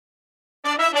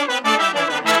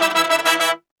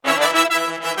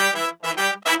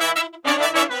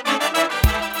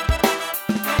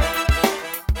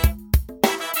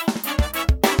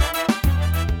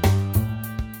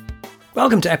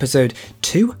Welcome to episode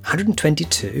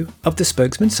 222 of the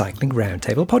Spokesman Cycling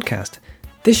Roundtable podcast.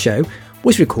 This show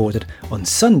was recorded on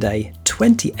Sunday,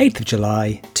 28th of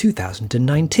July,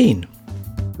 2019.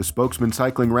 The Spokesman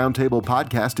Cycling Roundtable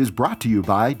podcast is brought to you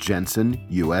by Jensen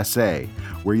USA,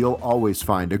 where you'll always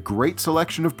find a great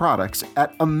selection of products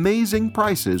at amazing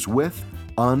prices with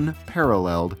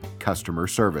unparalleled customer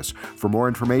service. For more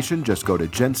information, just go to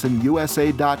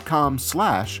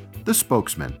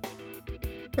jensenusa.com/thespokesman.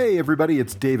 Hey everybody,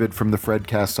 it's David from the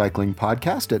Fredcast Cycling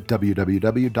Podcast at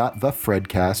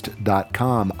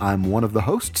www.thefredcast.com. I'm one of the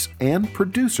hosts and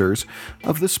producers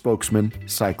of the Spokesman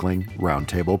Cycling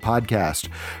Roundtable Podcast.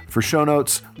 For show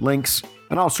notes, links,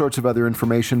 and all sorts of other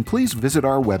information, please visit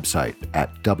our website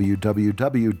at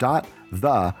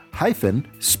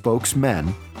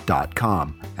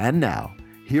www.the-spokesmen.com. And now,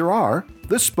 here are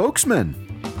the spokesmen.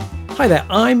 Hi there,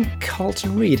 I'm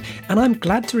Carlton Reid, and I'm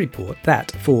glad to report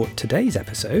that for today's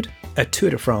episode, a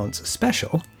Tour de France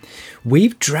special,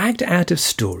 we've dragged out of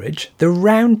storage the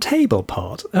roundtable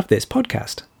part of this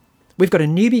podcast. We've got a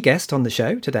newbie guest on the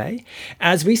show today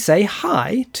as we say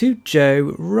hi to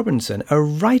Joe Robinson, a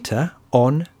writer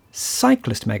on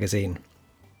Cyclist magazine.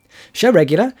 Show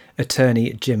regular,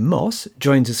 attorney Jim Moss,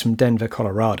 joins us from Denver,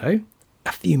 Colorado,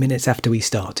 a few minutes after we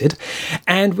started,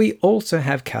 and we also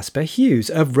have Casper Hughes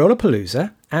of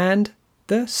Rollerpalooza and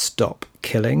the Stop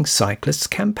Killing Cyclists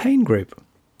campaign group.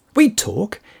 We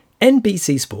talk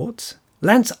NBC Sports,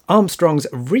 Lance Armstrong's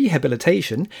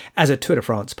rehabilitation as a Tour de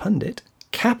France pundit,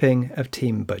 capping of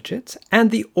team budgets, and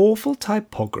the awful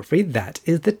typography that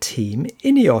is the Team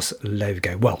Ineos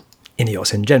logo. Well,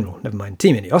 Ineos in general, never mind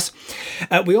Team Ineos.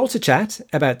 We also chat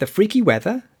about the freaky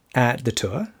weather at the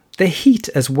Tour, the heat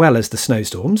as well as the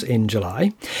snowstorms in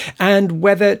July, and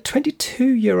whether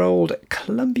 22-year-old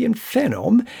Colombian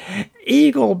phenom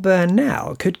Eagle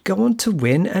Bernal could go on to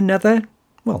win another,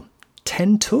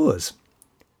 10 tours.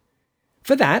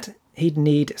 For that, he'd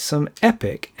need some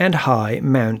epic and high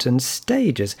mountain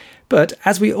stages. But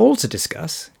as we also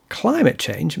discuss, climate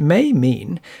change may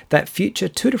mean that future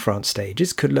Tour de France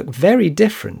stages could look very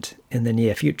different in the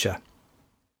near future.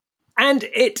 And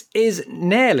it is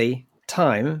nearly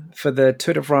time for the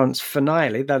Tour de France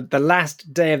finale, the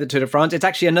last day of the Tour de France. It's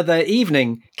actually another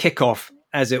evening kickoff,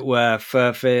 as it were,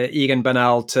 for Egan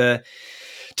Bernal to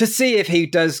see if he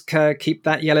does keep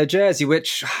that yellow jersey,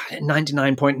 which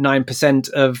 99.9%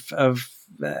 of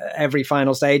every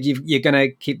final stage, you're going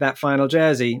to keep that final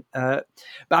jersey. But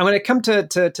I'm going to come to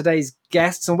today's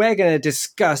guests, and we're going to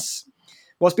discuss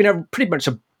what's been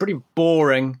pretty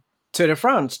boring Tour de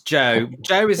France. Joe,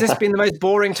 has this been the most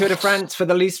boring Tour de France for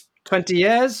the least 20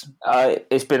 years?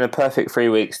 It's been a perfect 3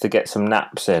 weeks to get some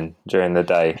naps in during the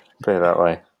day, put it that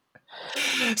way.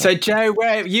 So, Joe,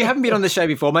 you haven't been on the show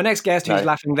before. My next guest, who's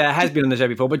laughing there, has been on the show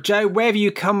before. But, Joe, where have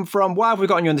you come from? Why have we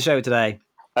gotten you on the show today?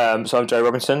 So I'm Joe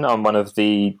Robinson. I'm one of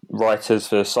the writers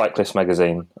for Cyclist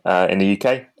magazine in the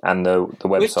UK and the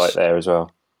website there as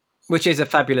well. Which is a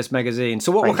fabulous magazine.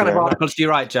 So what kind of articles do you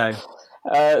write, Joe?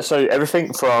 So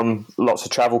everything from lots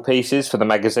of travel pieces for the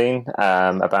magazine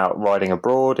about riding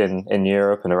abroad in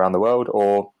Europe and around the world,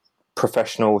 or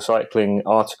professional cycling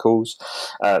articles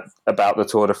about the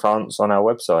Tour de France on our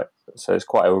website. So it's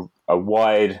quite a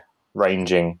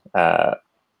wide-ranging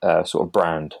sort of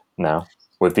brand now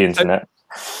with the internet.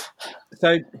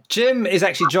 So Jim is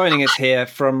actually joining us here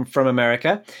from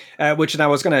America, which I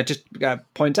was going to just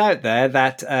point out there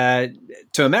that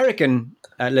to American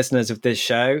listeners of this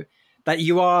show, that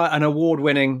you are an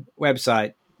award-winning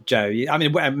website, Joe.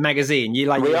 Magazine. We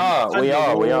are.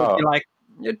 You're like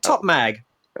top mag.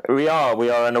 We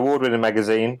are an award-winning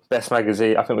magazine, best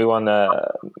magazine. I think we won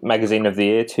Magazine of the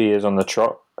Year 2 years on the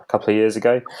trot a couple of years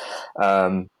ago.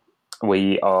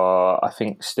 We are, I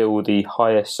think, still the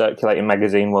highest circulating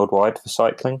magazine worldwide for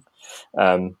cycling.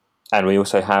 And we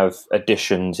also have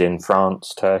editions in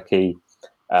France, Turkey,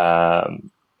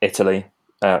 Italy,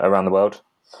 around the world.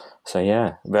 So,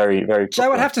 yeah, very, very...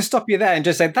 Joe, I'd have to stop you there and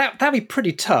just say that'd be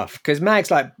pretty tough, because mags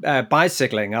like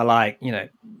Bicycling are like,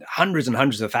 hundreds and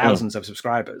hundreds of thousands of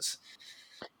subscribers.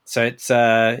 So it's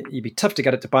you'd be tough to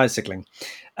get it to Bicycling.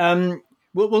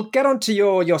 We'll get on to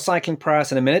your cycling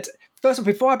prowess in a minute. First of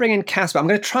all, before I bring in Casper, I'm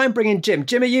going to try and bring in Jim.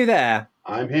 Jim, are you there?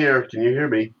 I'm here. Can you hear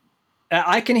me?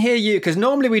 I can hear you, because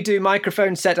normally we do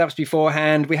microphone setups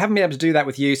beforehand. We haven't been able to do that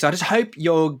with you, so I just hope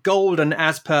you're golden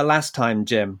as per last time,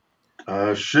 Jim.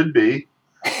 Should be.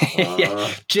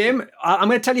 Yeah. Jim, I'm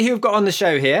going to tell you who we've got on the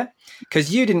show here,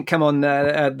 because you didn't come on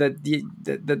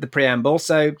the preamble.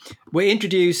 So we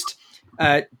introduced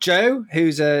Joe,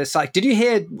 who's a psych. Did you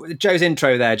hear Joe's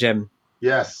intro there, Jim?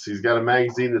 Yes, he's got a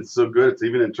magazine that's so good it's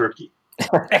even in Turkey.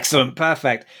 Excellent,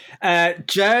 perfect.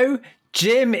 Joe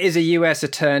Jim is a US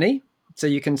attorney, so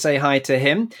you can say hi to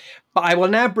him. But I will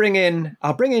now bring in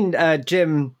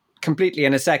Jim completely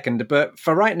in a second. But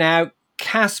for right now,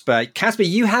 Casper,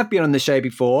 you have been on the show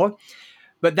before,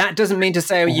 but that doesn't mean to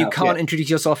say you can't introduce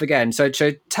yourself again. So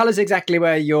tell us exactly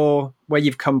where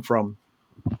you've come from.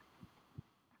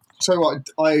 So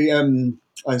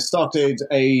I started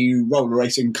a roller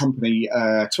racing company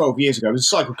 12 years ago. It was a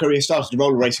cycle career, started a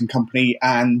roller racing company,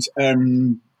 and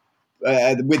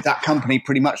with that company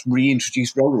pretty much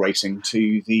reintroduced roller racing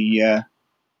to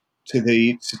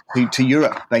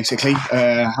Europe, basically,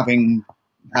 having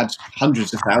had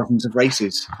hundreds of thousands of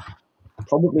races,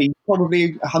 probably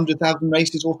 100,000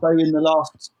 races or so in the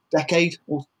last decade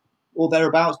or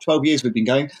thereabouts. 12 years we've been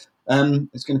going.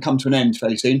 It's going to come to an end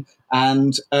fairly soon.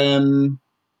 And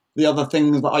the other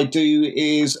thing that I do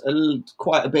is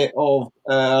quite a bit of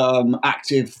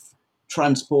active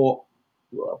transport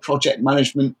project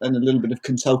management and a little bit of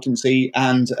consultancy.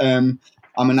 And I'm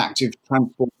an active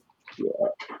transport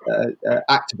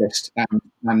activist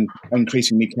and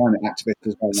increasingly climate activist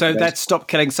as well. So that's Stop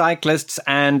Killing Cyclists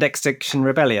and Extinction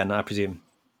Rebellion, I presume.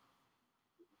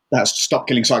 That's Stop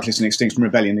Killing Cyclists and Extinction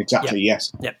Rebellion, exactly,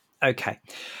 yes. Yep. Okay.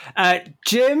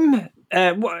 Jim,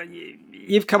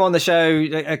 you've come on the show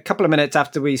a couple of minutes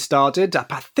after we started.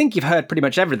 I think you've heard pretty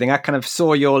much everything. I kind of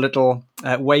saw your little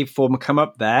waveform come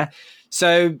up there.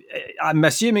 So I'm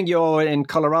assuming you're in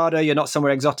Colorado. You're not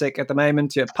somewhere exotic at the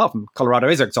moment. Apart from Colorado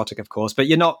is exotic, of course, but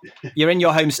you're in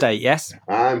your home state, yes?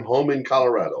 I'm home in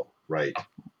Colorado, right.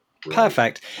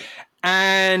 Perfect.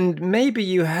 And maybe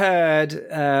you heard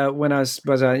when I was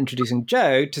introducing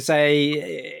Joe to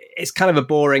say it's kind of a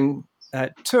boring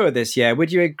tour this year.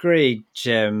 Would you agree,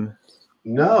 Jim?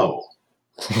 No.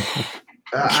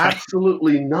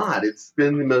 Absolutely not. It's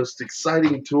been the most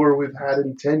exciting tour we've had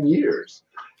in 10 years.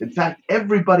 In fact,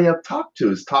 everybody I've talked to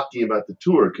is talking about the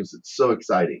tour because it's so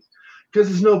exciting. Because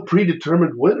there's no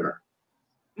predetermined winner.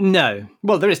 No.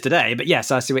 Well, there is today, but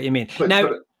yes, I see what you mean.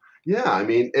 Yeah, I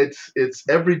mean, it's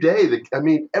every day.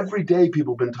 Every day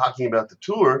people have been talking about the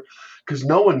tour because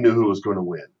no one knew who was going to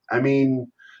win. I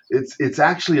mean, it's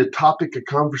actually a topic of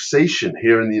conversation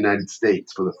here in the United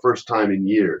States for the first time in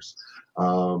years.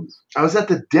 I was at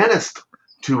the dentist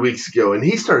 2 weeks ago, and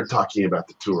he started talking about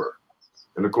the tour.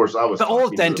 And of course, I was. But all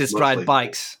dentists ride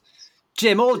bikes,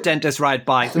 Jim. All dentists ride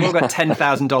bikes. They've all got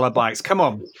 $10,000 bikes. Come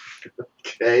on.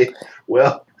 Okay.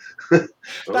 Well.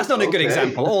 That's not a good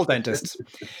example. All dentists.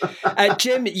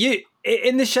 Jim, you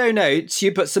in the show notes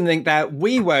you put something that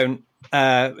we won't.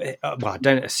 I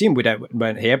don't assume we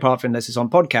won't hear, apart from unless it's on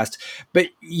podcast. But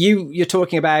you're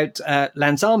talking about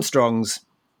Lance Armstrong's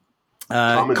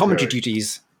commentary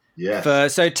duties.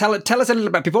 Yes. So tell us a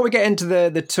little bit before we get into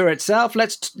the tour itself.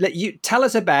 Let's let you tell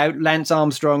us about Lance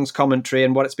Armstrong's commentary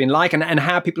and what it's been like, and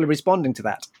how people are responding to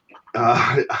that.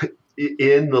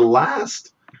 In the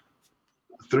last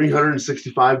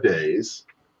 365 days,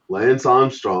 Lance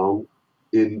Armstrong,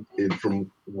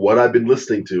 from what I've been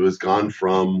listening to, has gone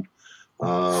from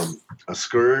a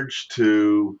scourge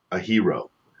to a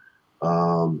hero.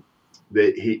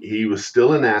 He was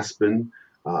still in Aspen.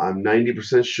 I'm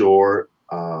 90% sure.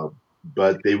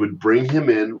 But they would bring him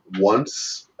in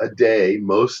once a day,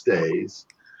 most days,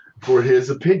 for his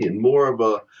opinion, more of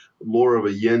a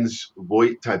Jens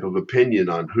Voigt type of opinion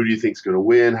on who do you think is going to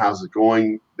win, how's it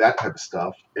going, that type of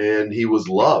stuff. And he was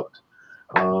loved.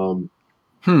 I mean,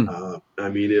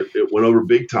 it went over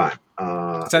big time.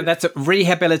 So that's a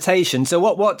rehabilitation. So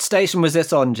what station was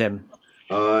this on, Jim?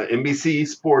 NBC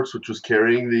Sports, which was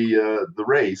carrying the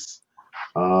race.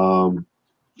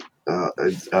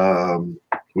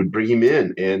 Would bring him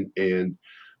in, and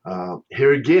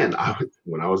here again,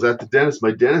 when I was at the dentist,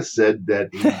 my dentist said that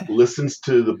he listens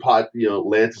to the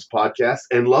Lance's podcast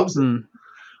and loves it.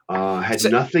 Had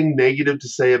nothing negative to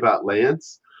say about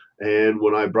Lance, and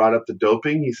when I brought up the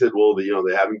doping, he said, "Well, they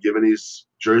haven't given these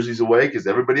jerseys away because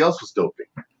everybody else was doping."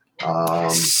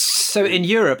 So in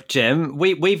Europe, Jim,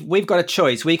 we've got a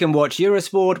choice. We can watch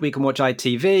Eurosport, we can watch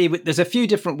ITV. There's a few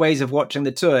different ways of watching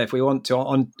the tour if we want to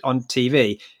on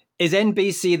TV. Is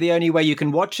NBC the only way you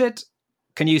can watch it?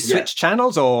 Can you switch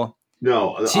channels or?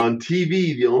 No, on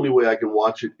TV, the only way I can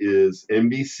watch it is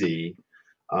NBC.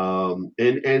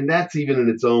 And that's even in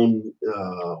its own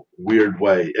weird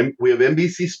way. And we have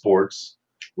NBC Sports,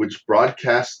 which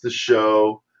broadcasts the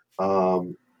show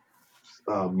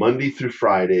Monday through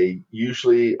Friday,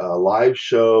 usually a live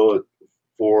show at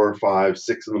 4 or 5,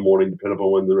 6 in the morning, depending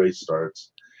upon when the race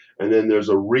starts. And then there's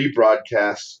a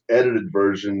rebroadcast edited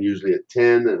version, usually at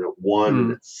 10 and at 1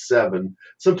 and at 7,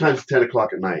 sometimes 10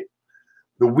 o'clock at night.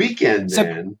 The weekend,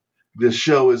 the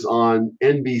show is on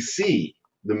NBC,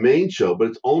 the main show, but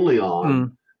it's only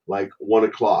on like 1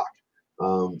 o'clock.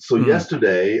 So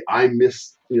yesterday I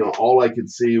missed, all I could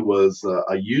see was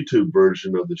a YouTube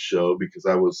version of the show because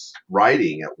I was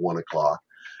writing at 1 o'clock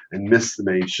and missed the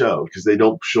main show because they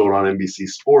don't show it on NBC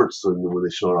Sports when they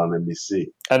show it on NBC.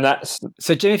 And that's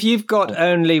So, Jim, if you've got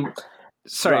only...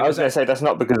 Sorry, I was going to say that's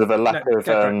not because of a lack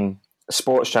of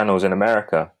sports channels in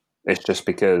America. It's just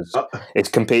because it's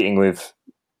competing with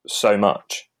so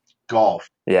much. Golf.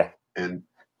 Yeah. And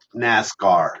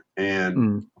NASCAR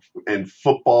and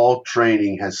football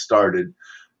training has started.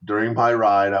 During my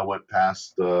ride, I went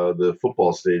past the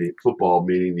football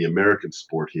meaning the American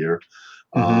sport here.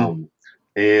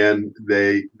 And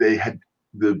they had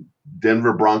the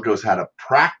Denver Broncos had a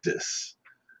practice,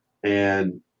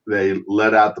 and they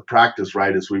let out the practice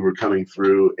right as we were coming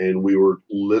through, and we were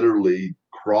literally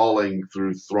crawling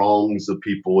through throngs of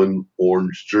people in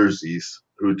orange jerseys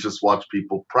who just watch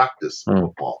people practice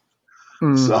football.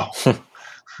 So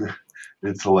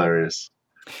it's hilarious.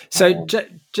 So,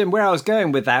 Jim, where I was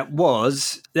going with that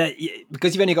was that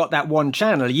because you've only got that one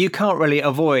channel, you can't really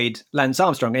avoid Lance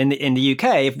Armstrong in the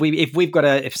UK.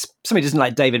 If somebody doesn't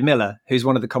like David Miller, who's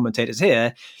one of the commentators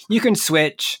here, you can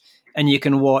switch and you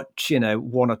can watch,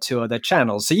 one or two other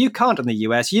channels. So you can't in the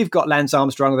US. You've got Lance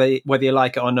Armstrong, whether you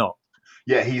like it or not.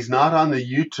 Yeah, he's not on the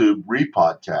YouTube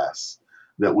repodcast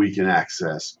that we can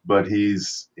access, but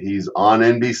he's on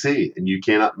NBC and you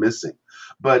cannot miss him.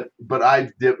 But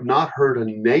I've not heard a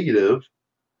negative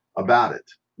about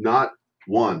it, not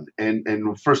one. And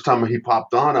the first time he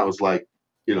popped on, I was like,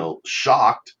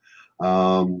 shocked.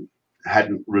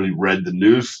 Hadn't really read the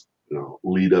news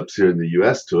lead ups here in the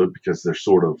U.S. to it because they're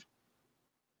sort of,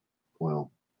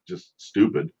 just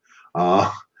stupid.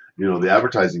 The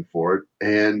advertising for it,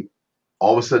 and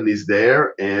all of a sudden he's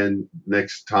there, and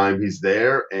next time he's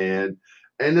there, and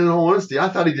in all honesty, I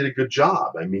thought he did a good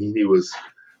job. I mean, he was.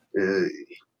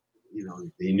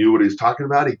 He knew what he was talking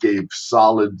about. He gave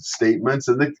solid statements,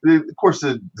 and of course,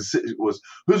 the decision was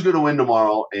who's going to win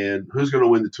tomorrow and who's going to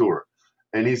win the tour.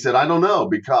 And he said, "I don't know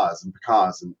because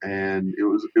and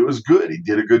it was good. He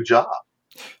did a good job."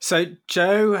 So,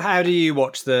 Joe, how do you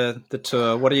watch the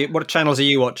tour? What channels are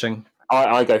you watching?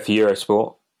 I go for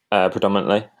Eurosport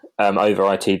predominantly over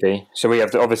ITV. So we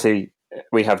have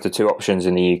the two options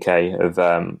in the UK of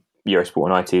Eurosport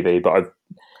and ITV, but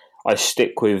I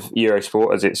stick with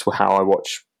Eurosport as it's how I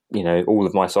watch, all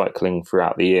of my cycling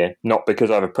throughout the year. Not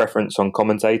because I have a preference on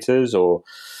commentators or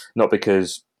not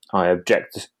because I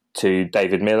object to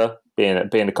David Miller being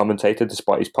a commentator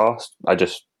despite his past.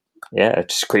 Just a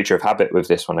creature of habit with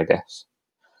this one, I guess.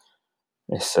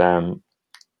 It's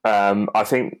I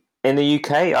think in the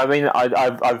UK, I mean,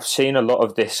 I've seen a lot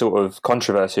of this sort of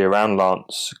controversy around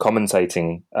Lance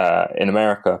commentating in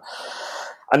America.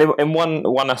 And in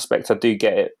one aspect, I do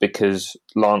get it because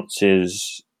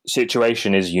Lance's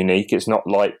situation is unique. It's not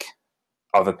like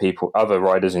other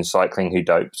riders in cycling who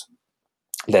doped.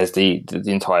 There's the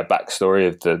entire backstory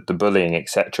of the bullying,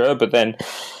 etc. But then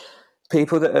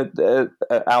people that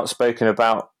are outspoken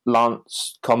about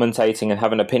Lance commentating and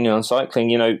have an opinion on cycling,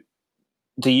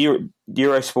 the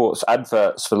Eurosport's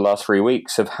adverts for the last 3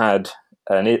 weeks have had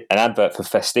an advert for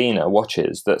Festina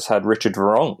watches that's had Richard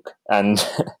Virenque, and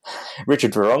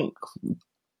Richard Virenque,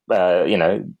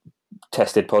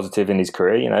 tested positive in his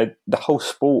career. The whole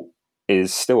sport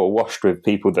is still awash with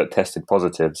people that tested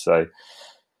positive. So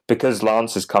because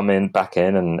Lance has come back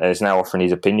in and is now offering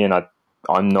his opinion,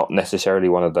 I'm not necessarily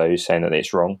one of those saying that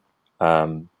it's wrong.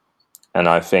 And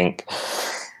I think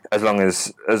as long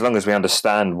as we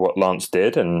understand what Lance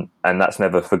did and that's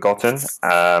never forgotten,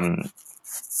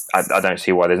 I don't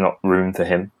see why there's not room for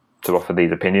him to offer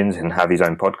these opinions and have his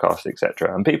own podcast,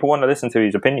 etc. And people want to listen to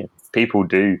his opinion. People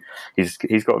do. He's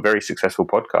got a very successful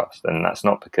podcast, and that's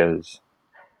not because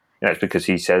it's because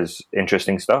he says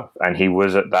interesting stuff, and he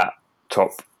was at that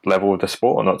top level of the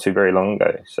sport not too very long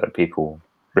ago. So people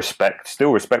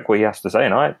still respect what he has to say,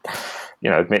 and I,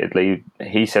 admittedly,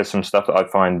 he says some stuff that I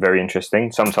find very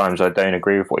interesting. Sometimes I don't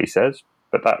agree with what he says,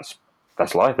 but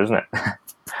that's life, isn't it?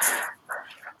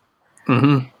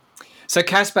 Mm-hmm. So,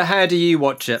 Casper, how do you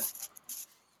watch it?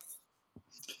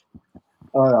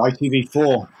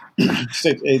 ITV4.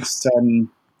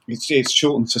 It's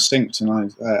short and succinct, and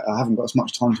I haven't got as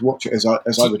much time to watch it as I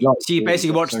would like. So you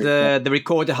basically watch the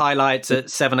recorded highlights at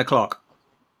 7:00.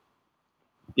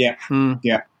 Yeah,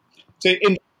 yeah. So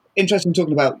interesting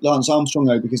talking about Lance Armstrong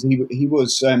though, because he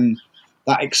was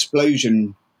that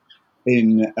explosion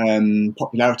in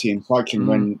popularity in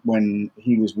cycling when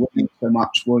he was winning so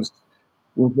much was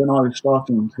when I was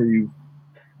starting to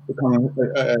become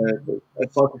a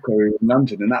cycle career in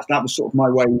London, and that was sort of my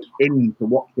way into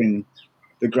watching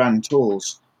the Grand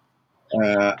Tours.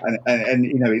 and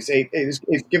you know, it's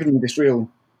given me this real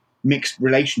mixed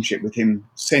relationship with him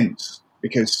since,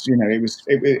 because you know it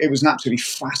was an absolutely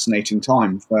fascinating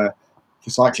time for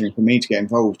cycling for me to get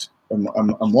involved and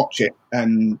watch it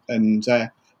and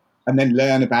then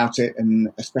learn about it, and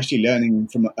especially learning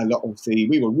from a lot of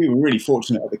we were really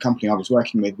fortunate at the company I was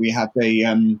working with. We had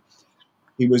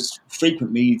he was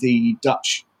frequently the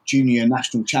Dutch junior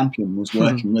national champion was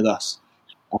working with us.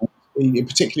 He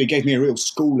particularly gave me a real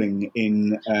schooling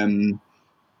in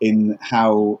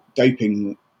how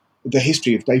doping, the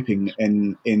history of doping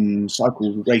in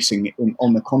cycle racing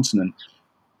on the continent,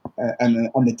 and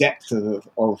the depth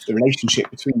of the relationship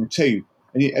between the two.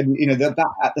 And you know that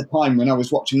at the time when I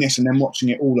was watching this and then watching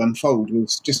it all unfold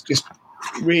was just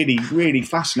really, really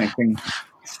fascinating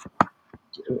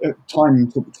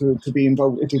time to be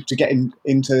involved, to get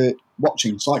into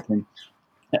watching cycling.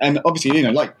 And obviously, you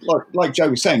know, like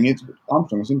Joe was saying,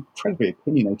 Armstrong was an incredibly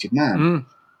opinionated man,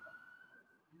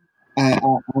 and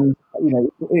you know,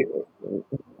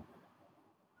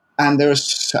 and there are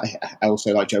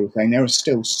also, like Joe was saying, there are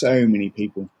still so many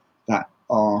people that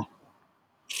are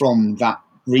from that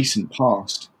recent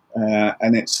past,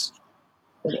 and it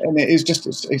is just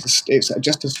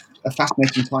a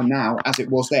fascinating time now, as it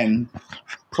was then,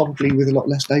 probably with a lot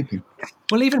less doping.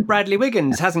 Well, even Bradley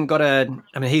Wiggins hasn't got I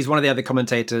mean, he's one of the other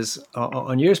commentators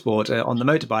on Eurosport on the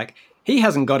motorbike. He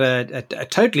hasn't got a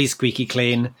totally squeaky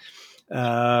clean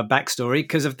backstory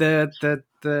because of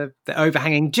the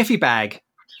overhanging jiffy bag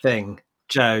thing,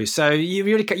 Joe. So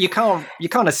you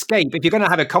can't escape if you're going to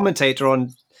have a commentator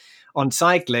on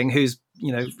cycling who's,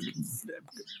 you know,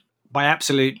 by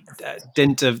absolute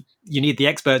dint of you need the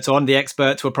experts on. The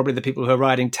experts were probably the people who were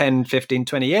riding 10, 15,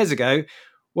 20 years ago.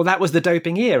 Well, that was the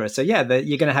doping era. So, yeah,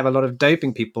 you're going to have a lot of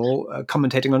doping people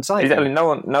commentating on cycling. Exactly.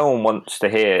 No one wants to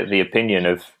hear the opinion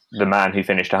of the man who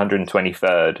finished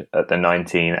 123rd at the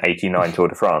 1989 Tour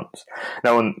de France.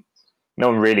 No one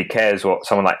really cares what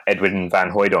someone like Edwin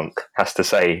van Hooijdonk has to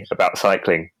say about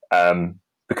cycling,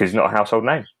 because he's not a household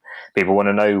name. People want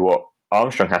to know what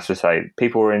Armstrong has to say.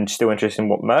 People are still interested in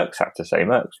what Merckx had to say.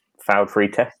 Merckx failed 3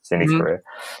 tests in his career.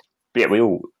 But yet we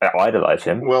all idolise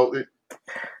him. Well,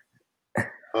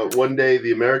 one day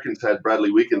the Americans had Bradley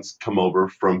Wiggins come over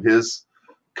from his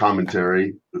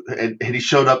commentary, and he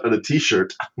showed up in a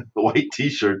T-shirt, a white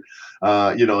T-shirt,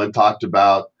 you know, and talked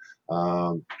about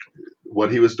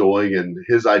what he was doing and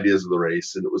his ideas of the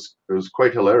race, and it was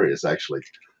quite hilarious actually,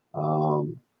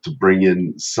 to bring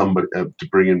in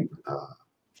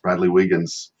Bradley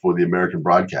Wiggins for the American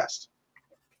broadcast.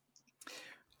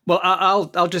 Well,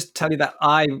 I'll just tell you that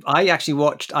I actually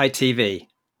watched ITV.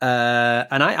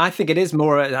 And I think it is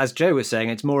more, as Joe was saying,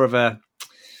 it's more of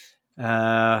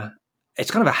it's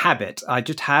kind of a habit. I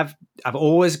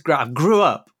grew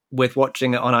up with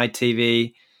watching it on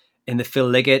ITV in the Phil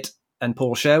Liggett and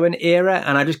Paul Sherwin era,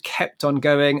 and I just kept on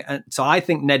going. And so I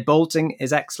think Ned Boulting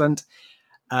is excellent.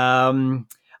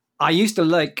 I used to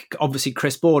like, obviously,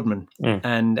 Chris Boardman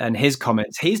and his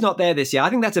comments. He's not there this year. I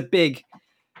think that's a big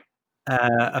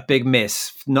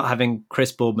miss not having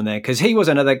Chris Boardman there, because he was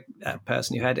another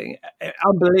person who had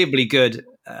unbelievably good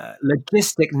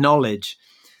logistic knowledge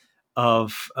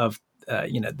of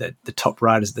you know, the top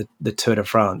riders, the Tour de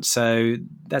France. So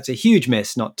that's a huge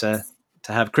miss not to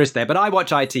have Chris there. But I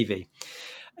watch ITV,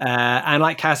 and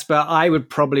like Casper, I would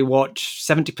probably watch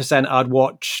 70%. I'd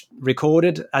watch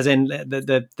recorded, as in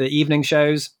the evening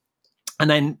shows, and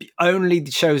then only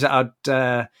the shows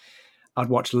that I'd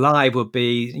watch live would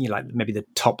be, you know, like maybe the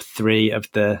top 3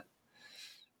 of the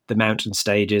mountain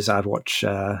stages. I'd watch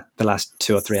the last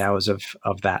 2 or 3 hours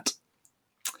of that.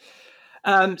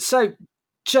 So,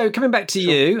 Joe, coming back to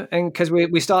you, and because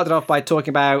we started off by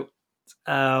talking about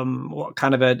what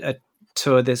kind of a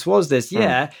tour this was this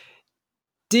year,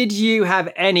 did you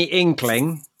have any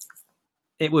inkling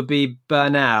it would be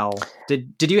Bernal?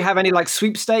 Did you have any like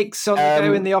sweepstakes on the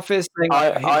go in the office?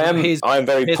 I am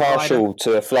very partial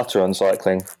to flutter on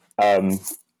cycling. I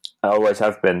always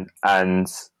have been, and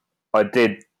I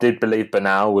did believe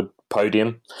Bernal would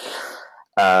podium.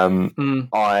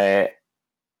 I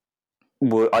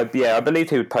believed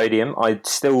he would podium. I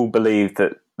still believe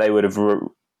that they would have,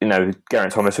 you know,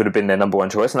 Geraint Thomas would have been their number 1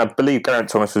 choice, and I believe Geraint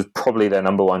Thomas was probably their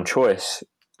number 1 choice,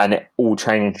 and it all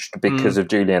changed because of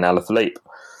Julian Alaphilippe.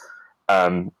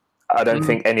 I don't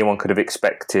think anyone could have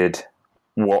expected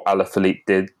what Alaphilippe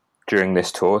did during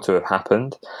this tour to have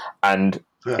happened. And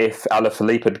if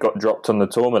Alaphilippe had got dropped on the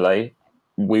Tourmalet,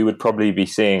 we would probably be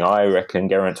seeing, I reckon,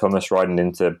 Geraint Thomas riding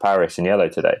into Paris in yellow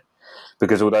today.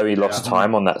 Because although he lost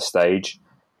time on that stage,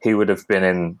 he would have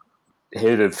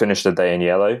finished the day in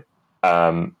yellow,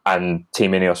 and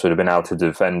Team Ineos would have been able to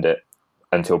defend it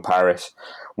until Paris,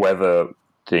 whether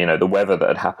the weather that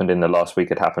had happened in the last week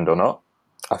had happened or not.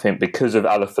 I think because of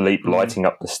Alaphilippe lighting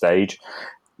up the stage,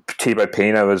 Thibaut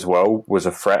Pinot as well was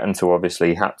a threat until obviously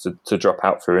he had to drop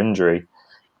out for injury.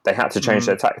 They had to change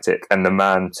their tactic, and the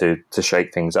man to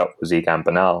shake things up was Egan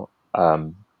Bernal.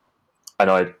 And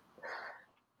I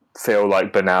feel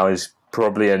like Bernal is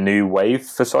probably a new wave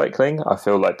for cycling. I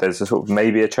feel like there's a sort of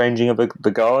maybe a changing of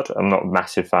the guard. I'm not a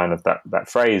massive fan of that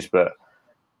phrase, but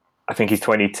I think he's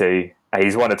 22.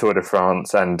 He's won a Tour de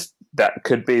France, and that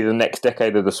could be the next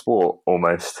decade of the sport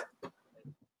almost.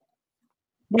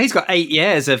 Well, he's got 8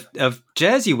 years of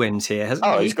jersey wins here, hasn't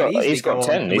he? He's got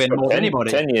 10. He's got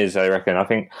 10 years, I reckon. I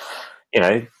think,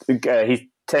 he's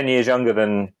 10 years younger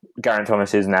than Geraint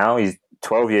Thomas is now. He's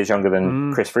 12 years younger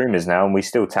than Chris Froome is now, and we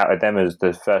still touted them as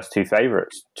the first two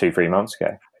favourites 2-3 months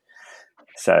ago.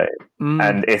 So,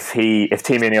 and if Team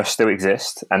Ineos still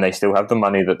exists and they still have the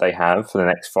money that they have for the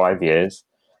next 5 years,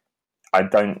 I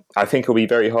think it'll be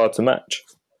very hard to match.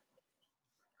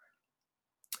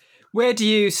 Where do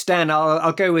you stand?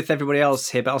 I'll go with everybody else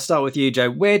here, but I'll start with you, Joe.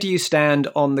 Where do you stand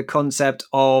on the concept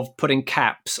of putting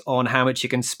caps on how much you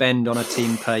can spend on a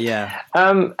team per year?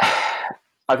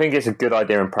 I think it's a good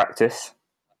idea in practice,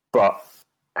 but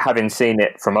having seen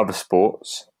it from other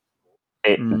sports,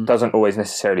 it doesn't always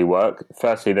necessarily work.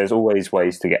 Firstly, there's always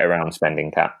ways to get around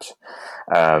spending caps.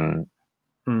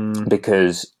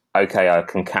 Because, okay, I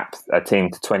can cap a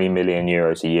team to 20 million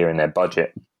euros a year in their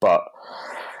budget, but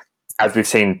as we've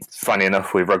seen, funny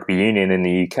enough, with rugby union in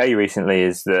the UK recently,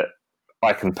 is that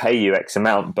I can pay you X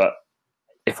amount, but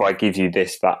if I give you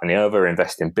this, that, and the other,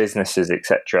 invest in businesses,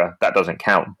 etc., that doesn't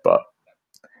count. But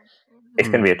it's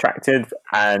going to be attractive,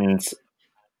 and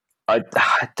I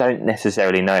don't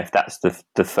necessarily know if that's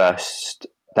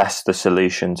that's the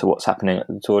solution to what's happening at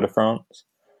the Tour de France.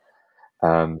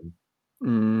 And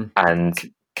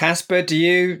Casper, do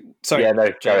you? Sorry, yeah,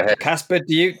 no, go ahead. Casper,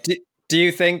 do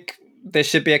you think there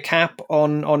should be a cap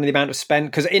on the amount of spend?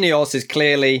 Because Ineos is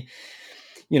clearly,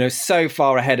 so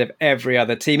far ahead of every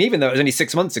other team, even though it was only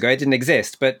 6 months ago, it didn't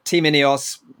exist. But Team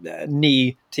Ineos,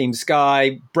 Team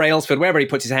Sky, Brailsford, wherever he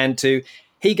puts his hand to,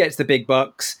 he gets the big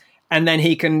bucks, and then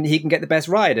he can get the best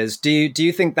riders. Do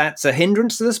you think that's a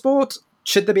hindrance to the sport?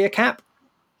 Should there be a cap?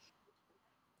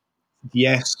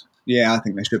 Yes. Yeah, I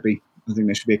think there should be. I think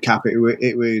there should be a cap. It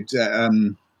would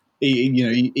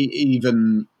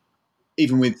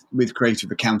even with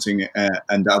creative accounting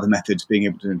and other methods, being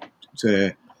able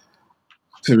to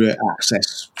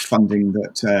access funding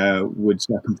that would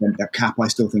circumvent that cap, I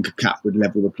still think a cap would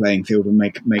level the playing field and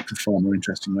make for far more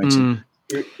interesting racing.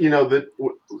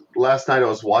 Last night I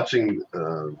was watching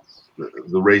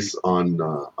the race on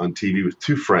TV with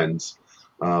two friends,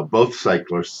 both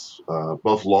cyclists,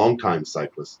 both longtime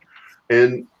cyclists,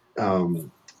 and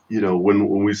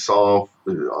when we saw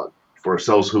for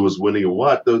ourselves who was winning and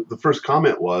what, the first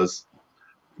comment was,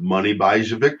 money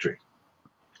buys you victory.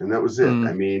 And that was it.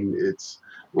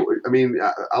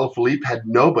 Alaphilippe had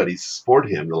nobody support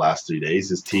him the last 3 days.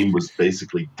 His team was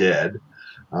basically dead.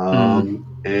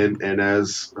 And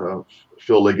as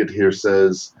Phil Liggett here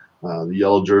says, the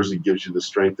yellow jersey gives you the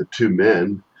strength of two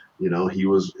men. He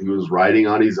was riding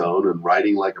on his own and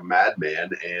riding like a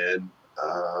madman, and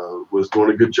was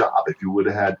doing a good job. If you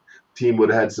team would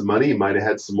have had some money, he might have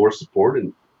had some more support,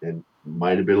 and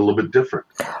might have been a little bit different.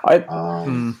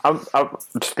 I'm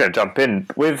just going to jump in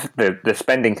with the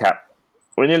spending cap.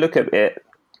 When you look at it,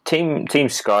 Team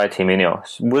Sky, Team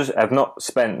Ineos have not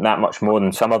spent that much more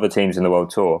than some other teams in the World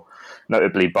Tour.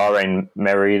 Notably, Bahrain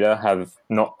Merida have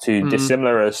not too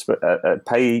dissimilar a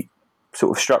pay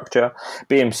sort of structure.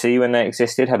 BMC, when they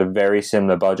existed, had a very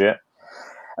similar budget.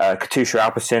 Katusha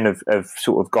Alpecin have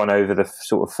sort of gone over the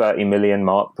sort of 30 million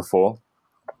mark before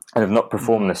and have not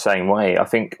performed the same way. I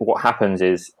think what happens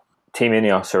is Team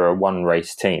Ineos are a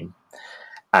one-race team,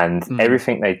 and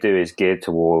everything they do is geared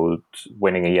towards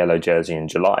winning a yellow jersey in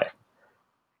July.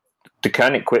 The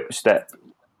Koenig Quick-Step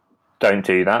don't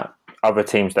do that. Other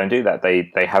teams don't do that.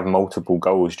 They have multiple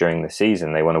goals during the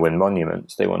season. They want to win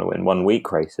monuments. They want to win 1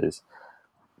 week races.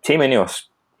 Team Ineos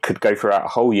could go throughout a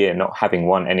whole year not having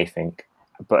won anything,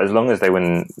 but as long as they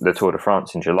win the Tour de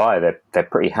France in July, they're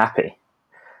pretty happy.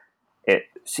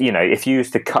 If you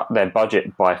used to cut their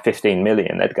budget by 15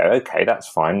 million, they'd go, okay, that's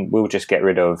fine. We'll just get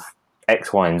rid of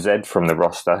X, Y, and Z from the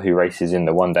roster who races in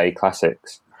the one-day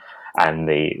classics and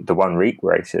the 1 week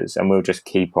races, and we'll just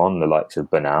keep on the likes of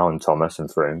Bernal and Thomas and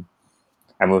Froome,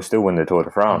 and we'll still win the Tour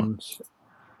de France.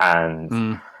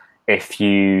 And if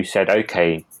you said,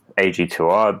 okay,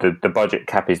 AG2R, the budget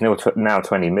cap is now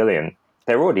 20 million,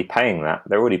 they're already paying that.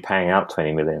 They're already paying out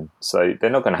 20 million. So they're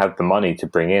not going to have the money to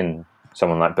bring in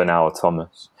someone like Bernal or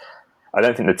Thomas. I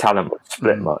don't think the talent would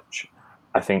split much.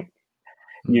 I think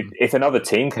if another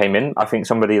team came in, I think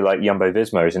somebody like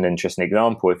Jumbo-Visma is an interesting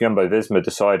example. If Jumbo-Visma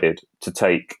decided to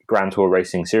take Grand Tour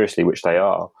racing seriously, which they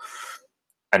are,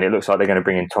 and it looks like they're going to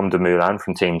bring in Tom Dumoulin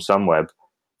from Team Sunweb,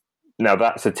 now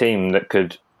that's a team that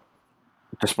could,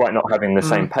 despite not having the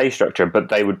same pay structure, but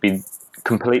they would be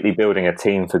completely building a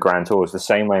team for Grand Tours, the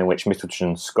same way in which Mitchelton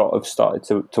and Scott have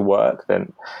started to work.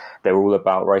 Then they're all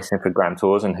about racing for Grand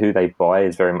Tours, and who they buy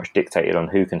is very much dictated on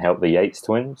who can help the Yates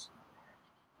twins.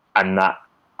 And that,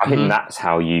 I think that's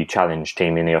how you challenge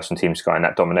Team Ineos and Team Sky in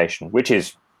that domination, which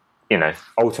is,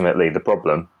 ultimately the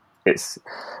problem. It's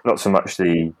not so much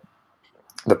the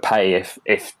pay.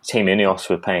 If Team Ineos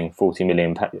were paying 40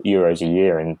 million euros a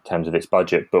year in terms of its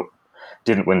budget, but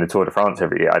didn't win the Tour de France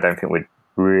every year, I don't think we'd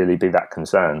really be that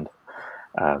concerned.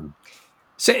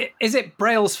 So is it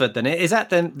Brailsford then? Is that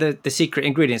the secret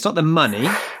ingredient? It's not the money.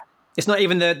 It's not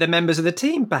even the members of the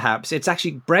team, perhaps. It's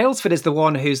actually Brailsford is the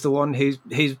one who's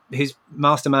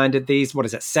masterminded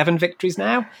these, 7 victories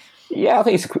now? Yeah, I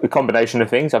think it's a combination of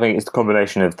things. I think it's the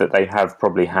combination of that they have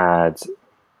probably had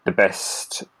the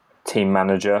best team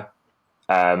manager,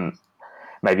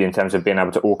 maybe in terms of being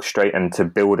able to orchestrate and to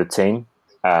build a team.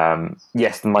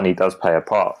 Yes, the money does play a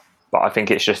part, but I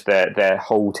think it's just their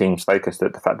whole team's focused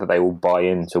at the fact that they all buy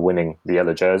into winning the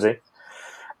yellow jersey.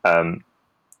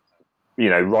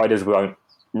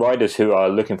 Riders who are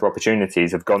looking for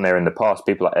opportunities have gone there in the past.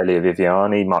 People like Elia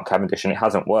Viviani, Mark Cavendish, and it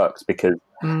hasn't worked because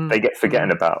they get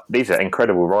forgotten about. These are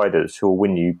incredible riders who will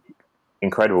win you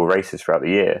incredible races throughout the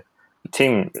year.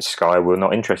 Team Sky were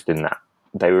not interested in that.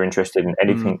 They were interested in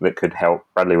anything that could help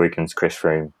Bradley Wiggins, Chris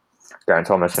Froome, Geraint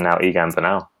Thomas, and now Egan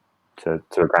Bernal to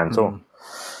a Grand Tour.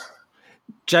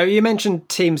 Joe, you mentioned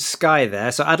Team Sky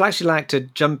there, so I'd actually like to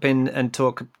jump in and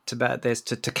talk about this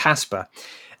to Casper.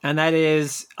 And that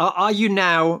is, are you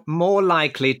now more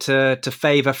likely to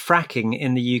favour fracking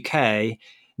in the UK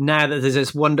now that there's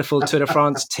this wonderful Tour de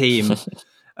France team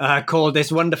called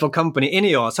this wonderful company,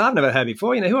 Ineos? I've never heard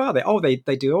before. Who are they? Oh, they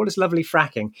do all this lovely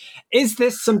fracking. Is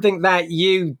this something that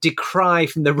you decry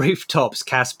from the rooftops,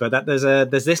 Casper, that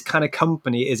there's this kind of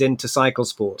company is into cycle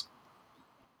sport?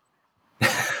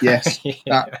 Yes,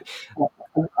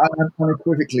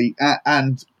 unequivocally,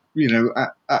 and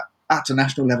at a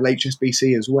national level,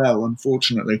 HSBC as well,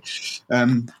 unfortunately.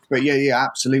 But yeah,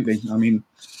 absolutely. I mean,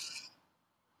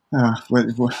 where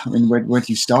do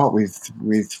you start with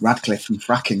Radcliffe and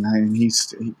fracking? I mean,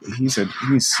 he's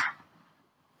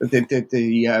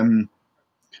the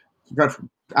dreadful,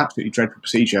 absolutely dreadful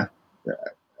procedure,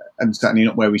 and certainly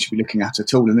not where we should be looking at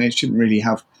all. And it shouldn't really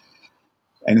have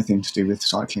anything to do with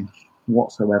cycling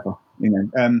whatsoever.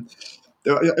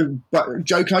 But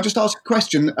Joe, can I just ask a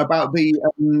question about the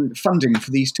funding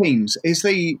for these teams? Is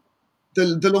the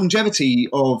longevity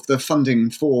of the funding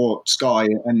for Sky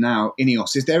and now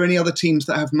Ineos, is there any other teams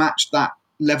that have matched that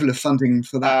level of funding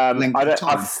for that length of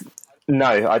time?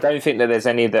 No, I don't think that there's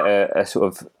any that are sort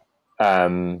of...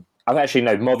 I've actually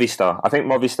no Movistar. I think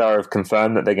Movistar have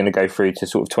confirmed that they're going to go through to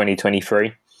sort of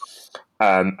 2023.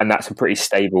 And that's a pretty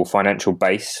stable financial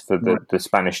base for the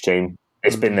Spanish team.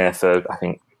 It's been there for, I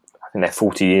think they're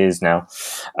 40 years now.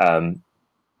 And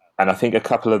I think a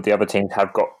couple of the other teams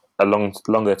have got a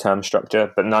longer term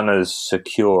structure, but none as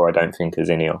secure, I don't think, as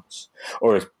Ineos,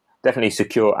 or as definitely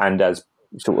secure and as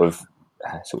sort of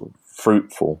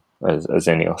fruitful as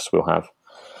Ineos will have.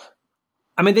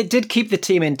 I mean, they did keep the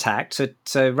team intact.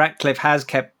 So Ratcliffe has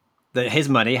kept his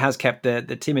money, has kept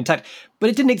the team intact, but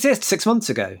it didn't exist 6 months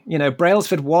ago.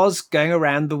 Brailsford was going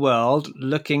around the world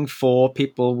looking for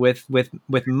people with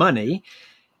money,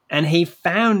 and he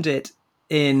found it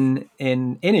in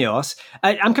Ineos.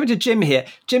 I'm coming to Jim here.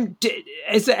 Jim,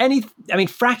 is there any... I mean,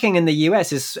 fracking in the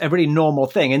US is a really normal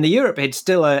thing. In Europe, it's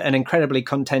still an incredibly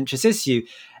contentious issue.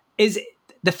 Is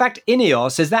the fact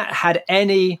Ineos, has that had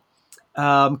any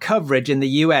coverage in the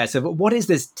US of what is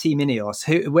this Team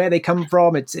Ineos? Where they come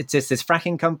from? It's just this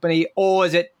fracking company, or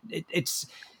is it's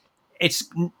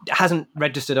hasn't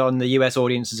registered on the US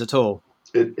audiences at all?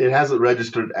 It hasn't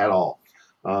registered at all.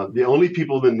 The only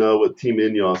people that know what Team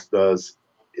Ineos does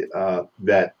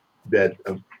that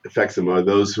affects them are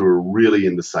those who are really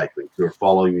into cycling, who are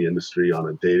following the industry on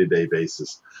a day-to-day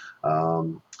basis.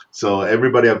 So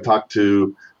everybody I've talked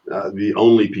to, the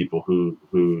only people who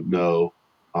know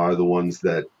are the ones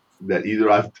that either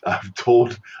I've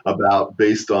told about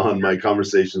based on my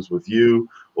conversations with you,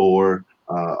 or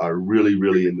are really,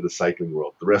 really into the cycling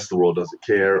world. The rest of the world doesn't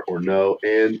care or know.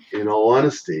 And in all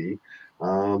honesty,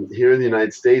 here in the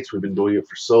United States, we've been doing it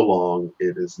for so long,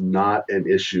 it is not an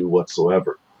issue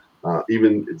whatsoever.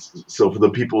 So for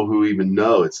the people who even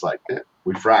know, it's like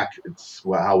we frack. It's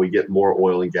how we get more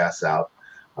oil and gas out.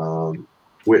 And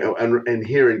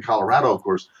here in Colorado, of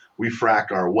course, we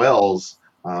frack our wells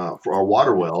for our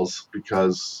water wells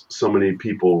because so many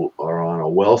people are on a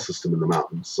well system in the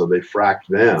mountains. So they frack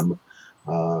them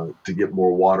to get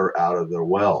more water out of their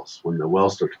wells when the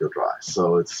wells start to go dry.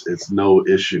 So it's no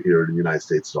issue here in the United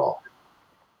States at all.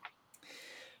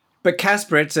 But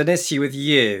Casper, it's an issue with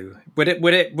you.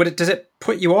 Does it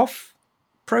put you off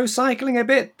pro cycling a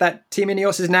bit that Team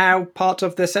Ineos is now part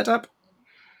of the setup?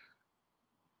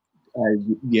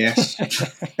 Yes,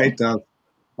 it does.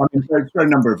 I mean, for a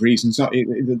number of reasons, not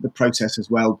the process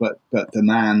as well, but the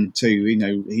man too. You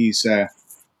know, he's a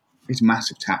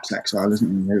massive tax exile,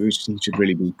 isn't he? He should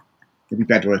really be. It'd be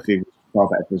better if he was far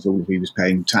better for us all if he was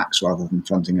paying tax rather than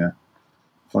funding a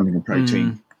pro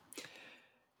team.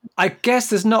 I guess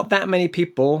there's not that many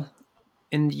people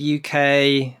in the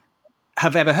UK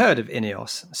have ever heard of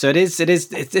Ineos, so this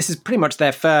is pretty much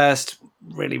their first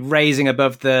really raising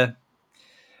above the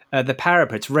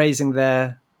parapets, raising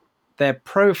their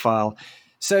profile.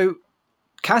 So,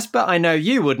 Casper, I know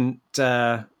you wouldn't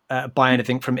buy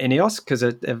anything from Ineos because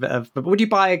but would you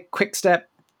buy a Quick-Step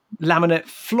laminate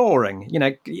flooring? You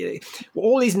know,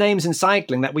 all these names in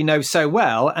cycling that we know so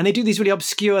well, and they do these really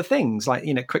obscure things like,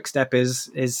 you know, Quick-Step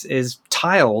is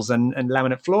tiles and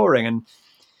laminate flooring. And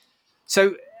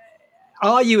so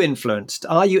are you influenced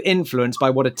by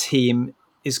what a team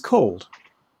is called?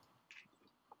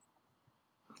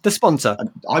 The sponsor?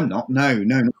 I'm not. No.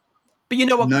 But you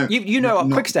know what? You know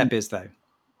what Quick-Step is, though.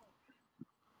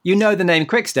 You know the name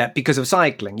Quick-Step because of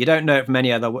cycling. You don't know it from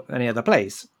any other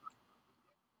place.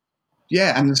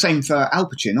 Yeah, and the same for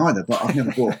Alpecin either. But I've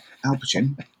never bought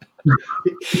Alpecin.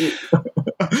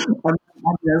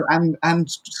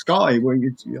 and Sky, where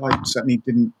I certainly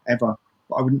didn't ever.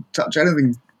 I wouldn't touch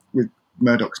anything with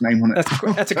Murdoch's name on it.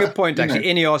 That's a good point, actually.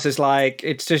 Ineos is like,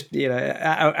 it's just, you know,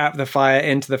 out of the fire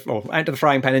out of the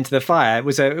frying pan into the fire. It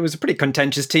was a pretty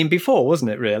contentious team before,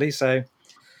 wasn't it? Really. So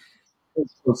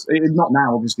not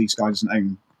now. Obviously, Sky doesn't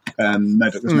own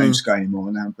Murdoch. There's no Sky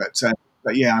anymore now.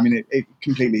 But yeah, I mean, it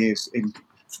completely is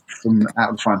from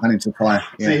out of the frying pan into the fire.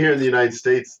 Yeah. See, here in the United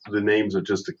States, the names are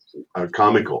just are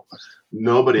comical.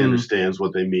 Nobody understands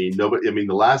what they mean. Nobody. I mean,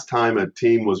 the last time a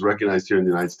team was recognized here in the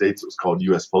United States, it was called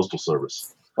U.S. Postal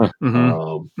Service,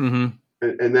 and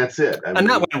that's it. And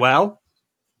that went well.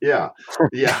 Yeah.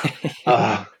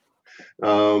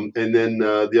 And then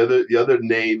the other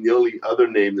name, the only other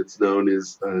name that's known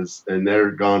is and they're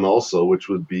gone also, which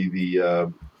would be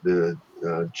the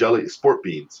jelly sport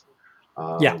beans.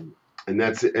 And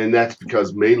that's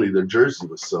because mainly their jersey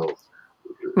was so.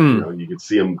 You know, you could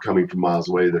see them coming from miles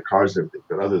away, their cars and everything.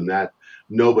 But other than that,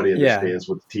 nobody understands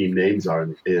what the team names are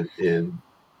in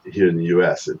here in the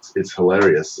U.S. It's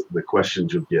hilarious the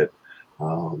questions you get,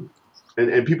 and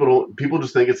people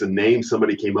just think it's a name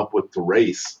somebody came up with to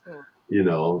race, you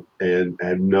know, and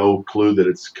have no clue that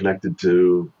it's connected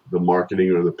to the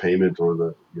marketing or the payment or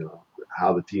the, you know,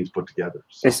 how the team's put together.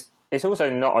 So. It's also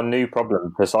not a new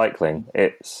problem for cycling.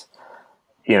 It's,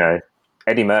 you know,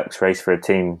 Eddie Merckx raced for a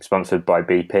team sponsored by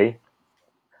BP.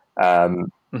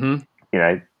 You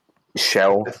know,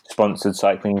 Shell sponsored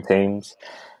cycling teams.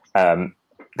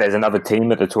 There's another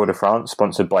team at the Tour de France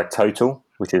sponsored by Total,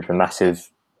 which is a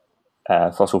massive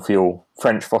French fossil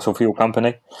fuel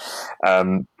company.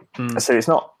 So it's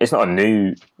not a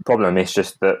new problem. It's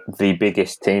just that the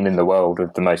biggest team in the world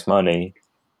with the most money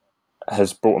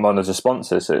has brought them on as a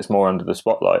sponsor, so it's more under the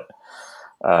spotlight.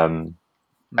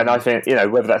 And I think, you know,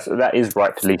 whether that is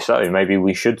rightfully so, maybe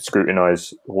we should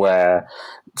scrutinise where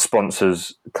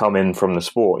sponsors come in from the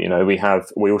sport. You know, we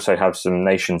also have some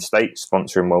nation states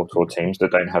sponsoring World Tour teams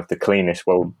that don't have the cleanest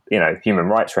human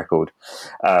rights record.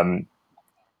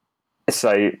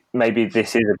 So maybe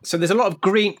this is so there's a lot of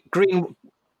greenwashing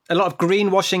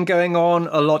going on,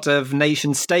 a lot of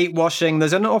nation state washing.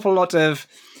 There's an awful lot of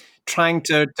trying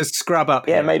to scrub up.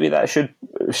 Yeah, maybe that should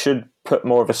put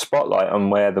more of a spotlight on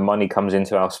where the money comes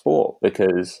into our sport,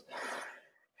 because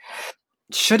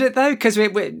should it though? Because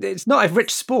it's not a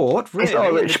rich sport, really. It's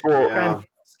not a rich sport. Yeah.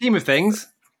 Scheme of things.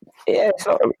 Yeah, it's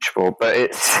not a rich sport, but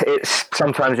it's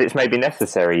sometimes it's maybe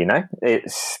necessary. You know,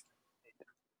 it's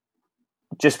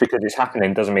just because it's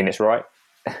happening doesn't mean it's right.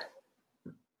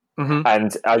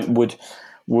 And would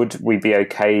we be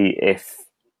okay if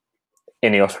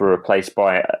Ineos were replaced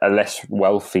by a less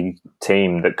wealthy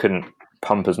team that couldn't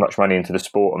pump as much money into the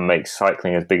sport and make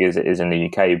cycling as big as it is in the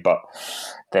UK, but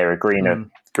they're a greener.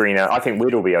 I think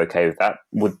we'd all be okay with that.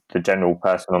 Would the general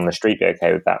person on the street be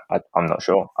okay with that? I'm not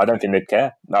sure. I don't think they'd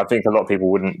care. I think a lot of people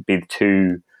wouldn't be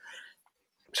too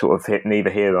sort of hit neither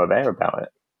here nor there about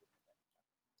it.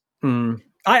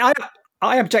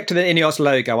 I object to the Ineos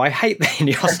logo. I hate the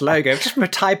Ineos logo just from a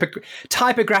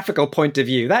typographical point of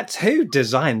view. That's who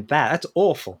designed that. That's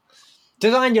awful.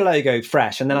 Design your logo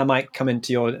fresh, and then I might come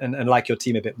into your and like your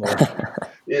team a bit more.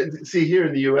 Yeah, see, here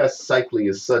in the U.S., cycling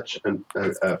is such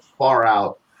a far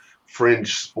out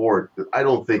fringe sport that I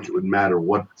don't think it would matter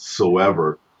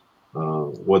whatsoever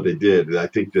what they did. I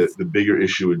think that the bigger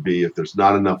issue would be if there's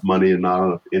not enough money and not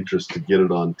enough interest to get it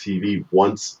on TV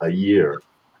once a year.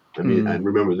 I mean, and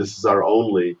remember, this is the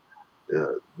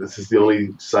only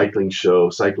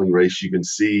cycling race you can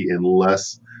see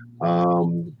unless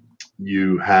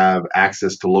you have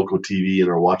access to local TV and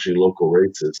are watching local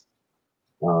races.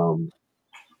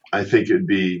 I think it'd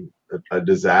be a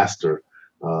disaster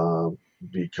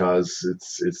because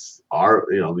it's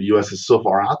the U.S. is so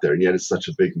far out there, and yet it's such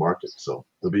a big market. So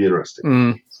it'll be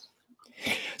interesting.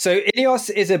 So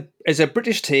Ineos is a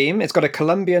British team. It's got a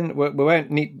Colombian.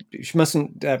 We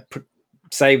mustn't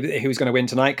say who's going to win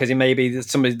tonight because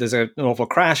there's an awful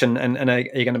crash and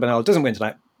Egan Bernal doesn't win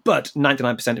tonight. But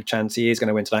 99% of chance he is going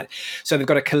to win tonight. So they've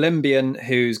got a Colombian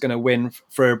who's going to win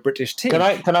for a British team. Can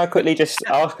I quickly just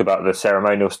ask about the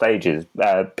ceremonial stages,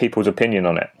 people's opinion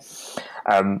on it?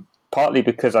 Partly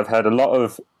because I've heard a lot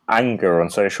of anger on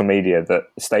social media that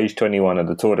stage 21 of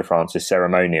the Tour de France is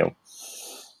ceremonial.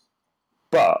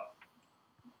 But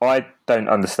I don't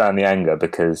understand the anger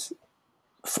because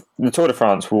the Tour de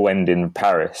France will end in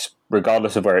Paris,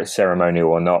 regardless of whether it's ceremonial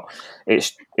or not.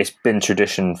 It's been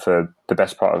tradition for the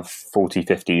best part of 40,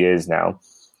 50 years now.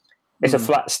 It's a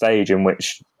flat stage in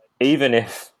which even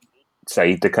if,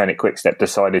 say, the Koenig Quickstep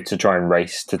decided to try and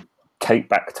race to take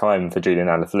back time for Julian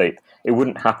Alaphilippe, it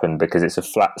wouldn't happen because it's a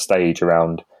flat stage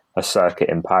around a circuit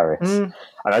in Paris. And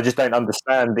I just don't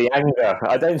understand the anger.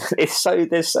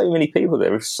 There's so many people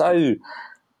that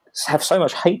have so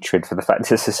much hatred for the fact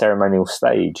that it's a ceremonial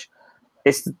stage.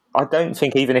 I don't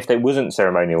think even if it wasn't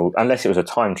ceremonial, unless it was a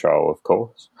time trial, of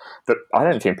course, but I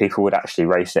don't think people would actually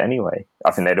race it anyway.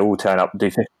 I think they'd all turn up, do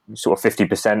sort of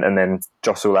 50% and then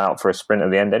jostle out for a sprint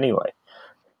at the end anyway.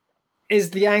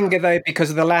 Is the anger, though, because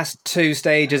of the last two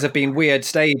stages have been weird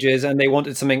stages and they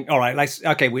wanted something, all right,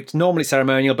 it's normally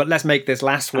ceremonial, but let's make this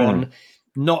last one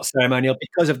not ceremonial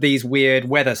because of these weird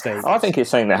weather stages? I think it's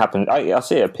something that happens. I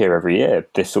see it appear every year,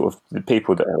 this sort of the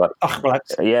people that are like...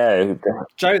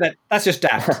 Joe, that's just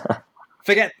daft.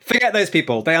 Forget those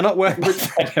people. They are not worth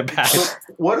talking about.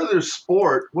 What other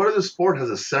sport has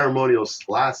a ceremonial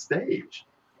last stage?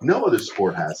 No other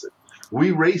sport has it.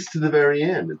 We race to the very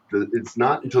end. It's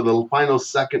not until the final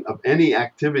second of any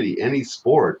activity, any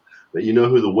sport, that you know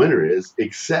who the winner is,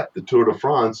 except the Tour de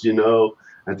France,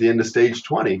 at the end of stage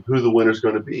 20, who the winner's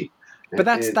going to be. But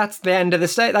that's the end of the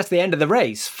stage. That's the end of the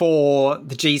race for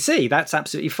the GC. That's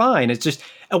absolutely fine. It's just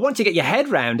once you get your head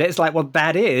around it, it's like, well,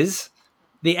 that is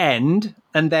the end,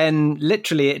 and then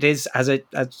literally it is as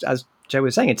Joe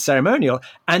was saying, it's ceremonial,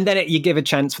 and then you give a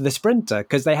chance for the sprinter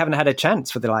because they haven't had a chance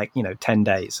for the 10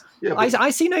 days. Yeah,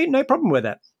 I see no problem with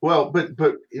it. Well, but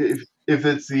if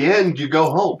it's the end, you go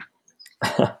home.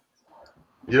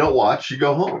 You don't watch, you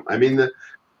go home. I mean,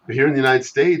 here in the United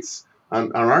States,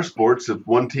 on our sports, if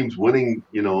one team's winning,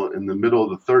 in the middle of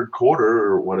the third quarter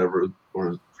or whatever,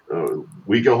 or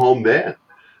we go home then.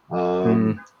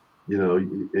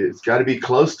 It's got to be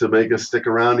close to make us stick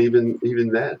around even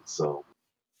then. So.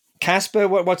 Casper,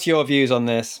 what's your views on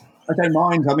this? I don't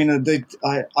mind. I mean, the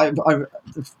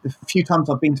few times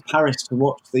I've been to Paris to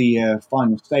watch the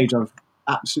final stage, I've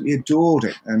absolutely adored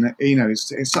it, and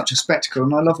it's such a spectacle,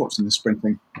 and I love watching the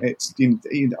sprinting. It's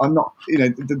I'm not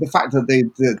the fact that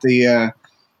the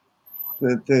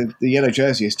yellow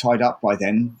jersey is tied up by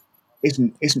then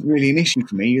isn't really an issue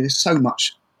for me. There's so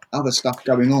much other stuff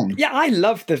going on. Yeah, I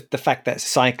love the fact that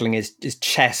cycling is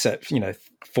chess at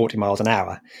 40 miles an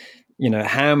hour.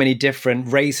 How many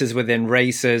different races within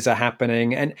races are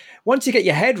happening. And once you get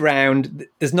your head round,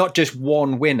 there's not just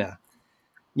one winner.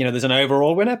 There's an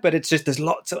overall winner, but it's just there's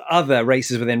lots of other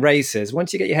races within races.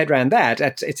 Once you get your head around that,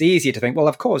 it's easier to think, well,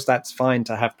 of course, that's fine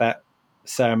to have that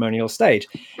ceremonial stage.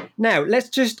 Now, let's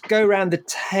just go around the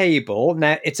table.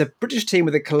 Now, it's a British team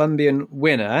with a Colombian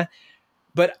winner.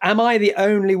 But am I the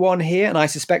only one here, and I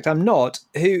suspect I'm not,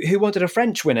 who wanted a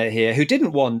French winner here, who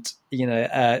didn't want,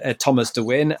 Thomas to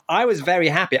win? I was very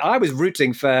happy. I was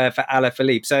rooting for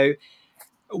Alaphilippe. So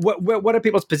what are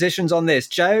people's positions on this?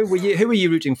 Joe, who were you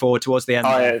rooting for towards the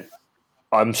end?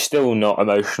 I'm still not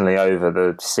emotionally over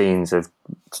the scenes of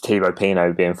Thibaut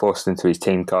Pinot being forced into his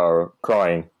team car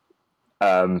crying.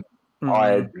 I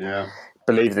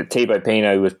believe that Thibaut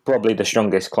Pinot was probably the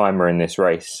strongest climber in this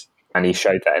race. And he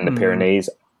showed that in the Pyrenees.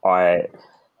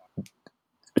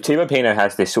 Thibaut Pinot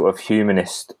has this sort of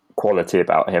humanist quality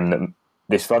about him,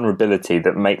 this vulnerability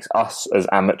that makes us as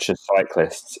amateur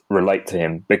cyclists relate to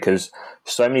him, because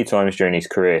so many times during his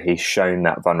career he's shown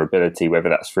that vulnerability, whether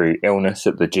that's through illness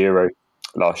at the Giro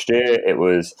last year. It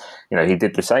was, he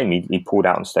did the same. He pulled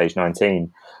out on stage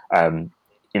 19.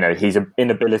 His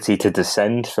inability to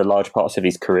descend for large parts of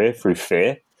his career through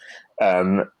fear.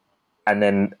 And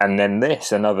then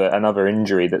this, another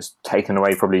injury that's taken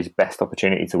away probably his best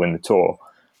opportunity to win the Tour,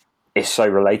 is so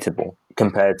relatable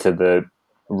compared to the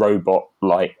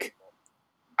robot-like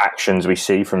actions we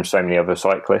see from so many other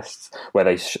cyclists,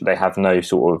 where they have no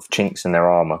sort of chinks in their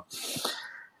armour.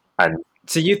 And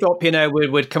so you thought Pinot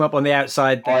would come up on the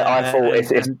outside there I thought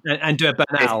and do a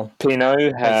Bernal.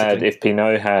 If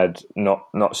Pinot had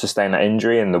not sustained that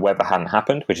injury and the weather hadn't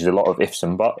happened, which is a lot of ifs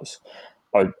and buts,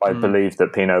 I believe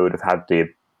that Pinot would have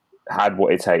had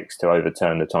what it takes to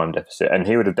overturn the time deficit, and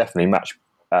he would have definitely matched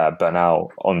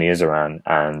Bernal on the Iseran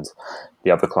and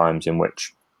the other climbs in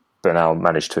which Bernal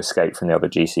managed to escape from the other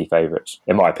GC favourites,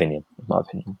 in my opinion.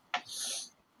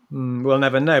 We'll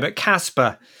never know. But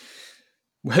Casper,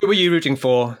 who were you rooting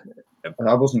for?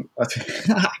 I wasn't.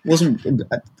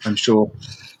 I'm sure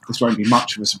this won't be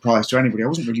much of a surprise to anybody. I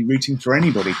wasn't really rooting for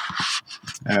anybody.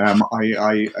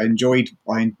 I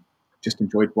just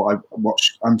enjoyed what I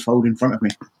watched unfold in front of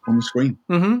me on the screen.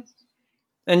 Mm-hmm.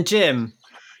 And Jim,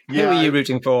 who were you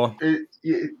rooting for?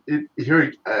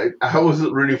 Here, I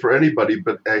wasn't rooting for anybody,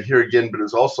 but here again, but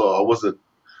it's also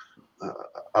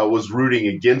I was rooting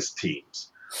against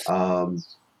teams.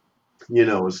 It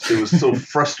was so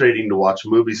frustrating to watch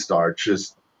Movistar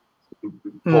just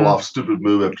pull off stupid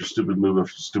move after stupid move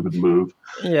after stupid move.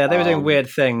 Yeah, they were doing weird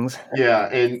things. Yeah,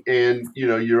 and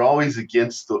you're always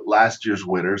against the last year's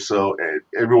winner, so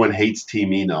everyone hates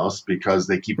Team Ineos because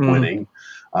they keep winning.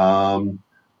 And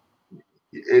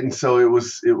so it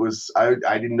was. I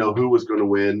didn't know who was going to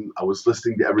win. I was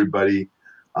listening to everybody,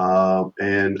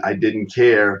 and I didn't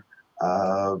care.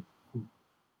 But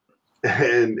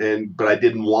I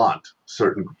didn't want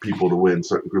certain people to win,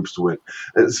 certain groups to win.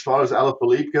 As far as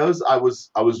Alaphilippe goes, I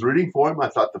was rooting for him. I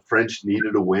thought the French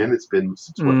needed a win. It's been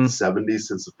since the 70s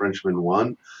since the Frenchman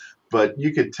won, but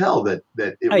you could tell that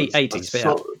it was 80s.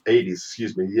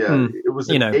 Excuse me. Yeah, it was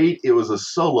It was a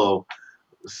solo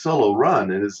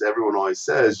run, and as everyone always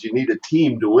says, you need a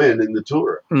team to win in the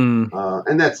Tour,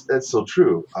 and that's so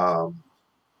true.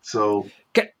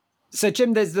 So,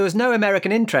 Jim, there was no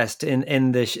American interest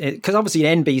in this, because obviously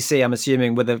NBC, I'm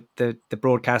assuming, with the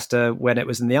broadcaster when it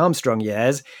was in the Armstrong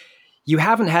years, you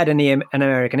haven't had an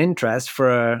American interest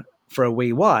for a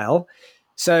wee while.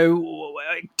 So,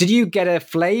 did you get a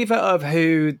flavour of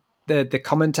who the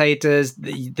commentators,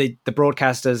 the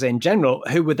broadcasters in general,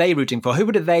 who were they rooting for? Who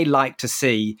would they like to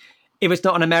see? If it's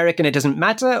not an American, it doesn't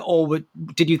matter? Or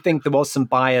did you think there was some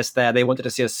bias there? They wanted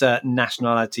to see a certain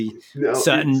nationality,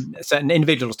 certain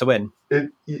individuals to win?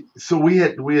 So we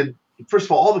had, first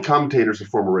of all the commentators are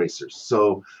former racers.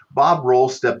 So Bob Roll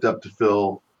stepped up to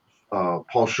fill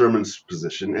Paul Sherman's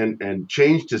position and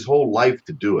changed his whole life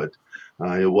to do it.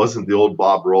 It wasn't the old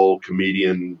Bob Roll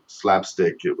comedian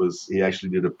slapstick. He actually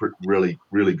did a really,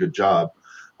 really good job.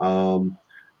 And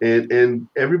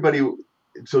everybody,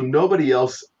 so nobody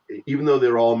else, even though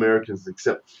they're all Americans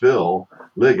except Phil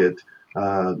Liggett,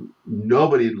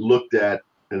 nobody looked at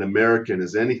an American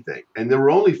as anything. And there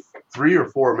were only 3 or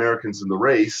 4 Americans in the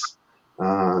race.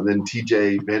 Then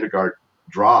TJ Vandergaard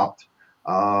dropped,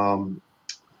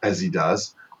 as he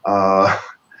does.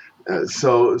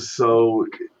 So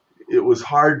it was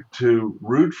hard to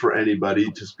root for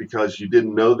anybody just because you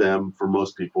didn't know them, for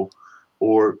most people,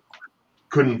 or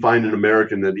couldn't find an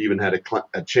American that even had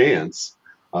a chance.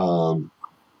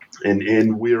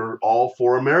 And we're all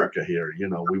for America here.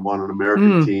 We want an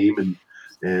American team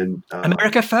and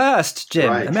America first, Jim.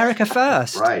 Right. America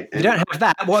first. Right. If you don't have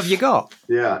that, what have you got?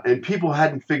 Yeah, and people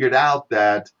hadn't figured out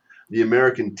that the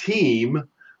American team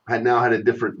had now had a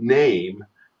different name,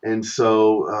 and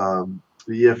so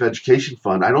the EF Education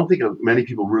Fund, I don't think many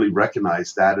people really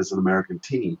recognize that as an American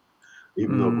team,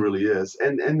 even though it really is.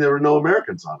 And there were no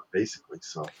Americans on it, basically.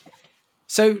 So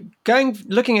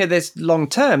looking at this long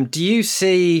term, do you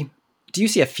see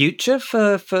a future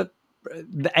for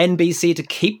the NBC to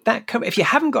keep that cover? If you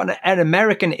haven't got an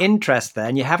American interest there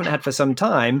and you haven't had for some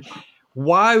time,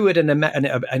 why would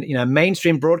a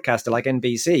mainstream broadcaster like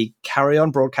NBC carry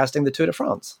on broadcasting the Tour de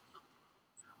France?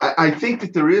 I think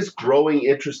that there is growing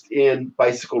interest in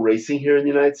bicycle racing here in the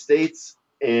United States,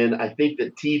 and I think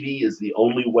that TV is the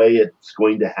only way it's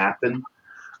going to happen.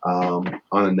 On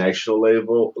a national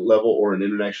level or an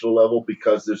international level,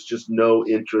 because there's just no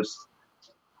interest.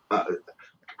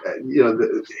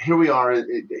 here we are.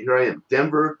 Here I am,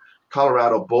 Denver,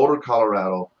 Colorado, Boulder,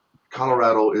 Colorado.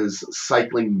 Colorado is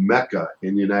cycling mecca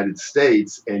in the United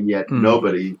States, and yet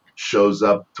nobody shows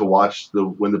up to watch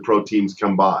when the pro teams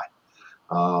come by.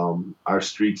 Our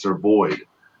streets are void.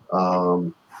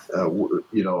 Our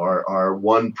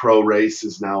one pro race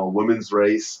is now a women's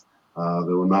race.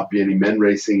 There will not be any men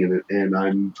racing in it, and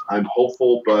I'm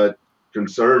hopeful, but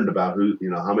concerned about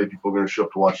how many people are going to show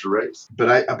up to watch the race.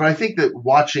 But I think that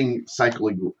watching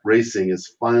cycling racing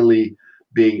is finally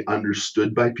being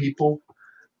understood by people.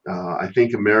 I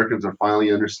think Americans are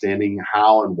finally understanding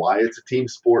how and why it's a team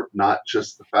sport, not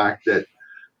just the fact that,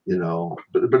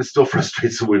 but it still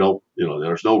frustrates them. We don't,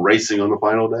 there's no racing on the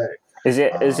final day. Is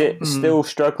it still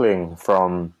struggling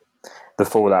from the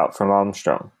fallout from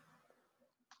Armstrong?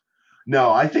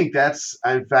 No, I think that's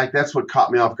what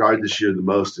caught me off guard this year the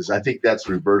most. Is I think that's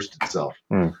reversed itself.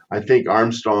 I think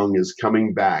Armstrong is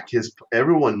coming back.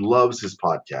 Everyone loves his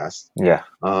podcast. Yeah,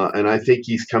 and I think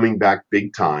he's coming back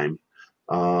big time.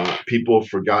 People have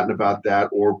forgotten about that,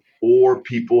 or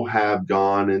people have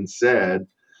gone and said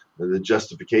the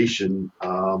justification.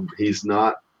 He's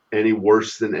not any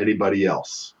worse than anybody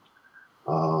else.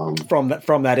 From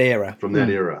that era. From that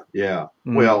era, yeah.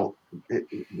 Well,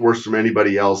 worse from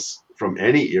anybody else from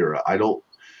any era. I don't,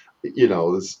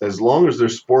 as long as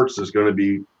there's sports, there's going to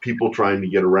be people trying to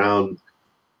get around,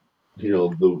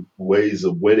 the ways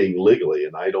of winning legally,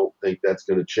 and I don't think that's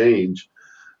going to change.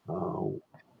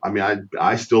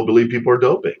 I still believe people are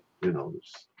doping. I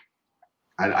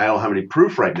don't have any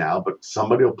proof right now, but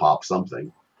somebody will pop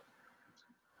something.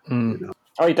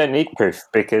 Oh, you don't need proof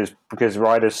because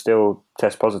riders still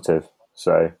test positive.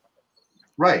 So,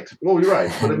 right. Well, you're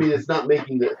right, but it's not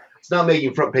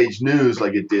making front page news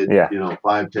like it did,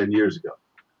 5-10 years ago.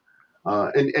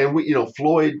 And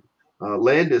Floyd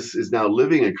Landis is now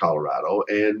living in Colorado,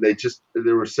 and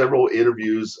there were several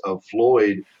interviews of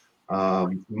Floyd,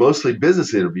 mostly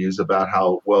business interviews about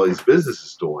how well his business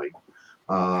is doing.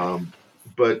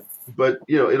 But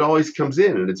it always comes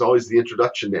in, and it's always the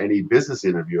introduction to any business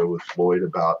interview with Floyd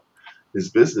about his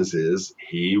business is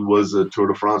he was a Tour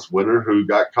de France winner who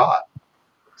got caught.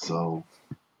 So,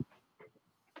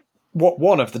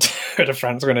 one of the Tour de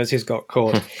France winners who's got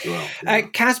caught.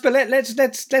 Casper, let's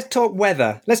talk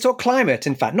weather. Let's talk climate.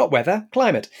 In fact, not weather,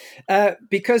 climate,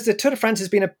 because the Tour de France has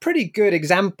been a pretty good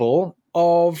example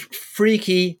of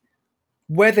freaky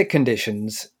weather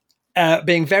conditions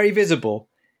being very visible.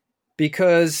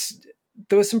 Because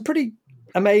there was some pretty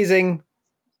amazing,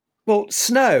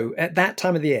 snow at that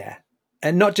time of the year.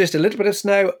 And not just a little bit of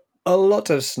snow, a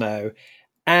lot of snow.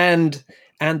 And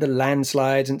the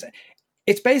landslides. And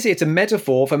it's a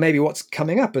metaphor for maybe what's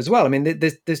coming up as well. I mean,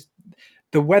 the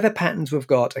weather patterns we've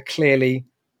got are clearly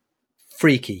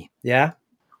freaky, yeah?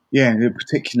 Yeah,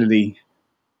 particularly,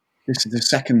 this is the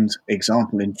second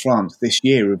example in France this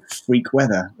year of freak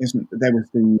weather, isn't there?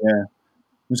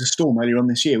 Was a storm earlier on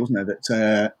this year, wasn't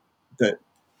there?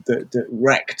 That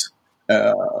wrecked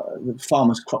the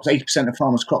farmers' crops. 80% of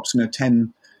farmers' crops in a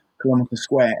 10-kilometre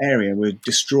square area were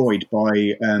destroyed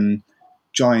by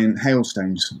giant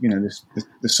hailstones.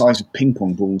 The size of ping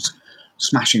pong balls,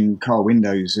 smashing car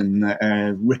windows and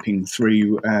ripping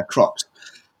through crops.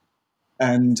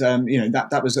 And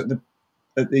that was at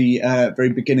the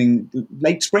very beginning,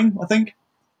 late spring, I think.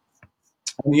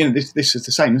 And, this is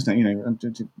the same, isn't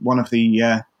it? One of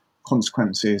the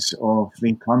consequences of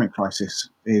the climate crisis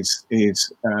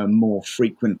is more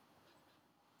frequent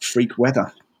freak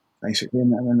weather, basically,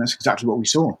 and that's exactly what we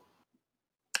saw.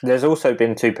 There's also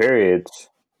been two periods.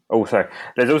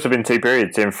 There's also been 2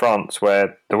 periods in France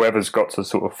where the weather's got to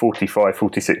sort of 45,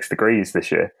 46 degrees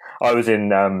this year. I was in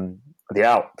the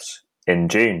Alps in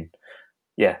June,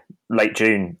 late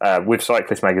June, with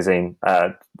Cyclist magazine,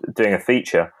 doing a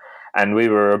feature. And we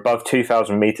were above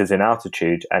 2,000 meters in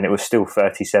altitude, and it was still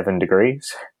 37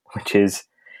 degrees, which is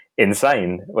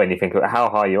insane when you think about how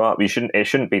high you are. It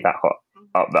shouldn't be that hot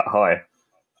up that high.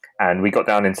 And we got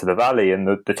down into the valley, and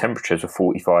the temperatures were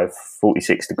 45,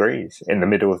 46 degrees in the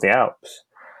middle of the Alps,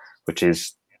 which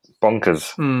is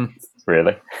bonkers,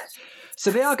 really.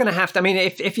 So they are going to have to. I mean,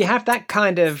 if you have that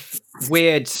kind of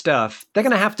weird stuff, they're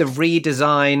going to have to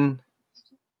redesign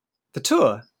the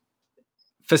tour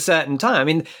for certain time. I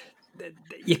mean,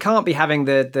 you can't be having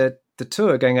the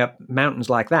tour going up mountains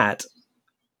like that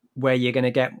where you're going to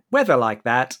get weather like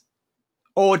that.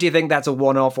 Or do you think that's a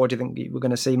one-off, or do you think we're going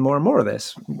to see more and more of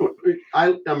this? I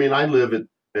live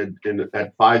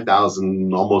at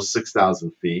 5,000, almost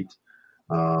 6,000 feet,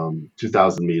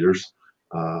 2,000 meters,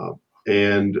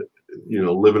 and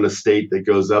live in a state that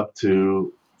goes up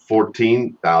to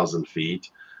 14,000 feet.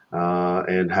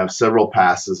 and have several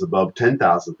passes above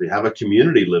 10,000 feet. Have a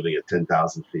community living at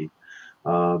 10,000 feet.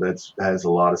 That has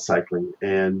a lot of cycling.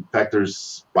 And in fact,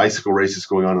 there's bicycle races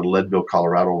going on in Leadville,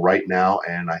 Colorado right now.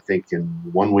 And I think in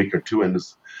 1 week or two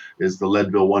is the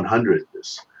Leadville 100,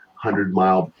 this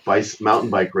 100-mile mountain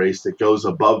bike race that goes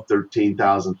above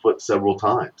 13,000 foot several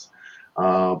times.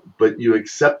 But you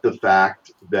accept the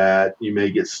fact that you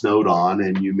may get snowed on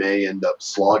and you may end up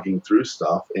slogging through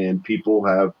stuff, and people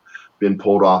have been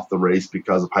pulled off the race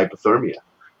because of hypothermia.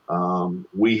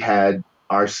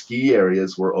 Our ski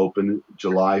areas were open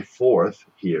July 4th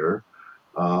here,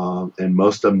 and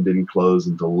most of them didn't close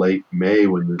until late May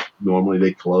when normally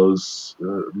they close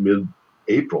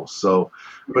mid-April. So,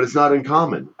 but it's not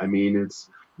uncommon. I mean, it's,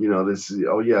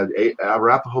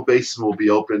 Arapahoe Basin will be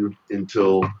open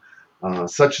until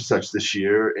such and such this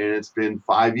year, and it's been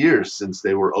 5 years since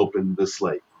they were open this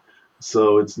late.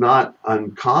 So it's not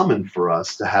uncommon for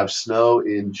us to have snow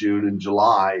in June and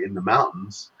July in the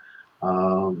mountains.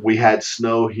 We had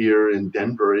snow here in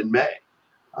Denver in May.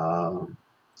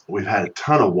 We've had a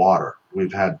ton of water.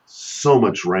 We've had so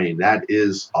much rain. That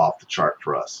is off the chart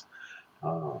for us.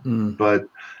 But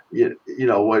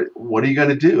what are you going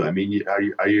to do? I mean,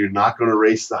 are you not going to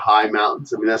race the high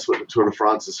mountains? I mean, that's what the Tour de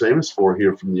France is famous for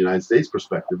here from the United States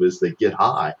perspective, is they get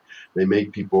high, they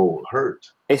make people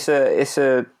hurt. It's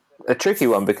a tricky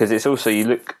one, because it's also, you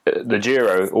look at the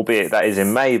Giro, albeit that is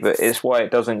in May, but it's why it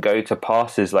doesn't go to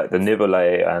passes like the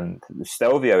Nivelle and the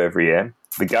Stelvio every year.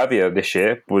 The Gavia this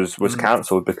year was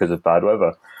cancelled because of bad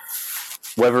weather.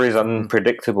 Weather is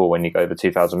unpredictable when you go over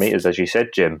 2,000 metres, as you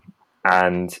said, Jim.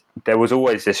 And there was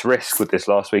always this risk with this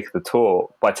last week of the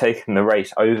Tour, by taking the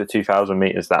race over 2,000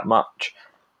 metres that much.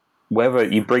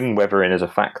 You bring weather in as a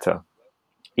factor,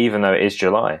 even though it is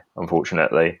July,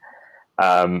 unfortunately.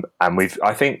 And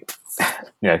I think,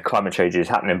 climate change is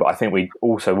happening, but I think we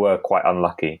also were quite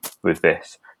unlucky with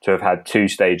this to have had two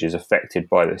stages affected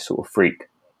by this sort of freak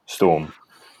storm.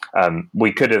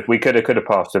 We could have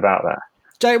passed without that.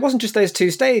 Jay, it wasn't just those two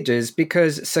stages,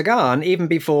 because Sagan, even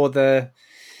before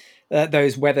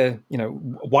those weather,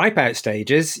 wipeout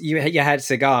stages, you had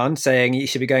Sagan saying he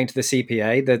should be going to the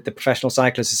CPA, the Professional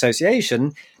Cyclists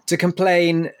Association, to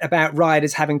complain about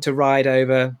riders having to ride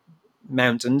over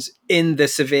mountains in the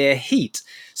severe heat.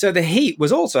 So the heat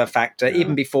was also a factor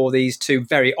even before these two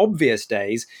very obvious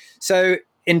days. So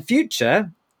in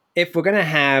future, if we're going to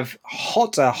have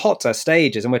hotter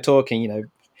stages, and we're talking,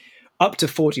 up to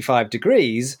 45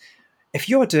 degrees, if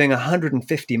you're doing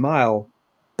 150-mile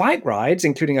bike rides,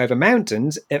 including over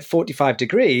mountains at 45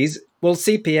 degrees, well,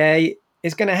 CPA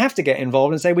is going to have to get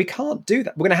involved and say, we can't do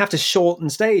that. We're going to have to shorten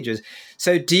stages.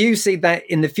 So do you see that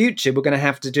in the future, we're going to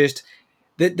have to just...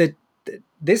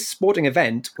 this sporting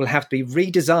event will have to be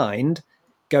redesigned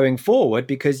going forward,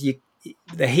 because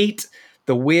the heat,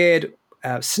 the weird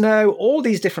snow, all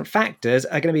these different factors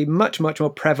are going to be much, much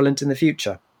more prevalent in the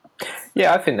future.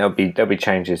 Yeah, I think there'll be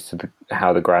changes to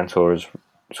how the Grand Tour is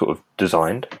sort of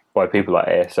designed by people like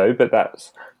ASO, but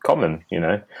that's common,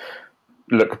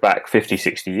 Look back 50,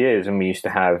 60 years and we used to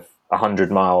have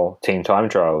 100-mile team time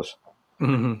trials.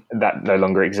 Mm-hmm. That no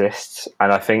longer exists.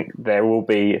 And I think there will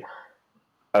be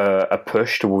a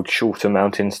push towards shorter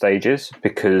mountain stages,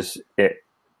 because it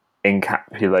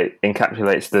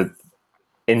encapsulates the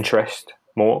interest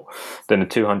more than a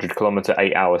 200-kilometre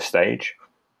 8-hour stage.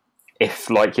 If,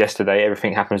 like yesterday,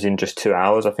 everything happens in just 2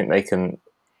 hours, I think they can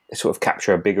sort of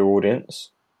capture a bigger audience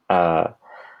for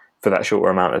that shorter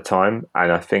amount of time.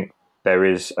 And I think there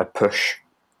is a push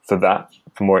for that,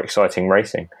 for more exciting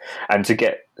racing, and to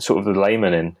get sort of the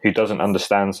layman in who doesn't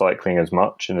understand cycling as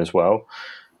much and as well.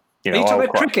 Are you talking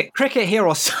about cricket here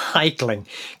or cycling?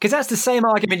 Because that's the same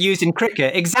argument used in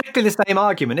cricket. Exactly the same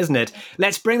argument, isn't it?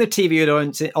 Let's bring the TV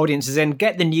audiences in,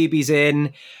 get the newbies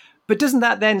in. But doesn't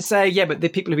that then say, yeah, but the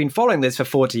people who've been following this for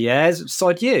 40 years,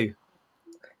 sod you?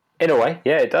 In a way,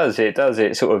 yeah, it does. It does.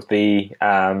 It's sort of the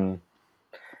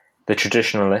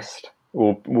traditionalist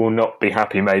will not be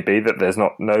happy, maybe, that there's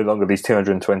no longer these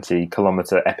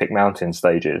 220-kilometre epic mountain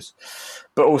stages.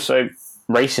 But also,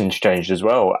 racing's changed as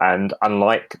well. And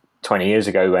unlike 20 years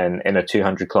ago, when in a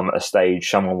 200-kilometre stage,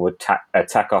 someone would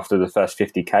attack after the first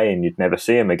 50k and you'd never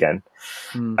see him again,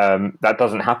 that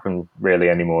doesn't happen really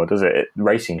anymore, does it?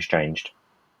 Racing's changed.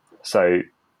 So,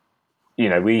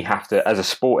 we have to, as a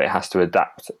sport, it has to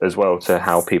adapt as well to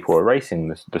how people are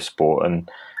racing the sport. And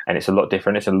it's a lot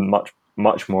different. It's a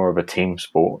much more of a team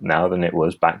sport now than it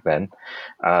was back then.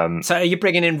 So are you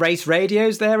bringing in race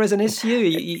radios there as an issue?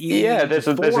 Yeah, there's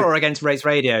or against race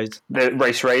radios? The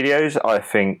race radios, I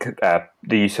think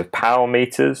the use of power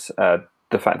meters,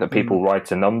 the fact that people ride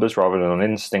to numbers rather than on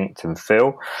instinct and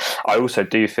feel. I also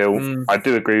do feel, I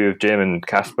do agree with Jim and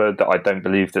Casper that I don't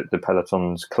believe that the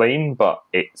peloton's clean, but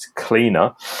it's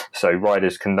cleaner. So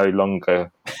riders can no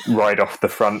longer ride off the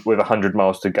front with 100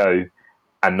 miles to go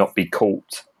and not be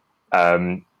caught,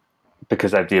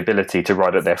 because they have the ability to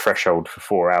ride at their threshold for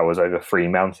 4 hours over 3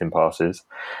 mountain passes.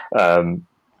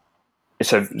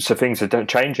 So things are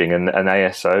changing, and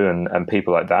ASO and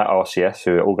people like that, RCS,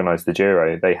 who organise the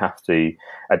Giro, they have to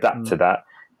adapt to that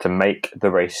to make the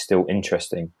race still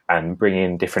interesting and bring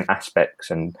in different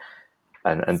aspects and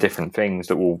different things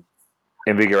that will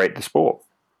invigorate the sport.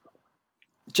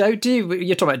 Joe,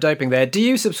 you're talking about doping there. Do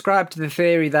you subscribe to the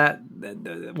theory that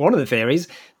one of the theories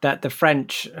that the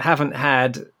French haven't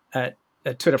had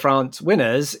Tour de France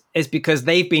winners is because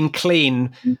they've been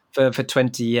clean for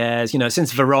 20 years,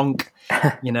 since Vironque,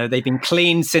 they've been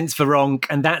clean since Vironque,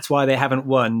 and that's why they haven't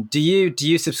won. Do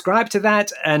you subscribe to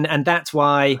that? And that's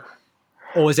why,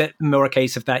 or is it more a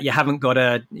case of that you haven't got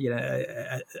a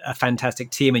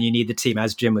fantastic team and you need the team,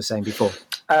 as Jim was saying before?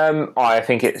 I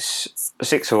think it's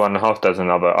 6 of one, half dozen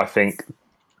other. I think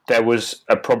there was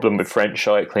a problem with French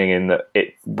cycling in that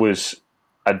it was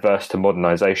adverse to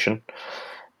modernisation.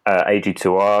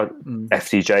 AG2R,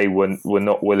 FDJ were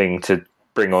not willing to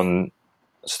bring on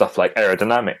stuff like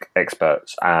aerodynamic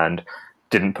experts and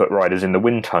didn't put riders in the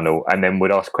wind tunnel, and then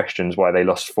would ask questions why they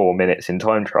lost 4 minutes in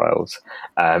time trials.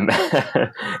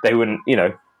 They wouldn't,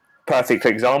 perfect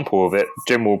example of it,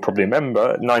 Jim will probably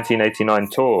remember, 1989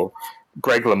 Tour,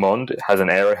 Greg LeMond has an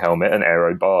aero helmet and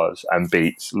aero bars and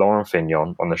beats Laurent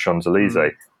Fignon on the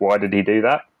Champs-Élysées. Why did he do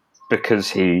that?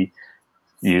 Because he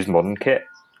used modern kit.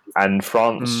 And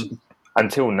France,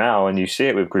 until now, and you see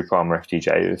it with Groupama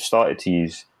FDJ, have started to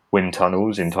use wind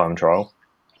tunnels in time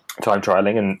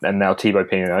trialing, and now Thibaut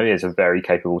Pinot is a very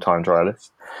capable time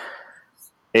trialist.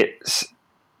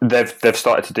 They've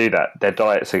started to do that. Their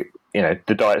diets are,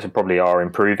 the diets probably are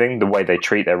improving. The way they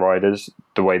treat their riders,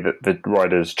 the way that the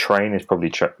riders train is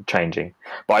probably changing.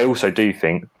 But I also do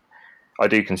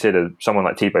consider someone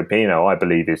like Thibaut Pinot, I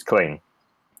believe, is clean.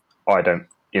 I don't,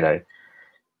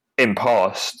 in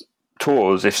past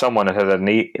tours, if someone had a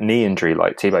knee injury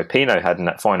like Thibaut Pinot had in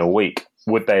that final week,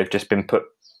 would they have just been put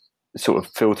sort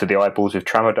of filled to the eyeballs with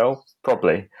tramadol?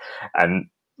 Probably. And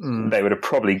they would have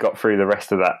probably got through the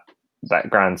rest of that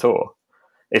Grand Tour.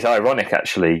 It's ironic,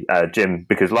 actually, Jim,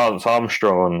 because Lance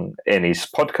Armstrong in his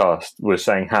podcast was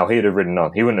saying how he'd have ridden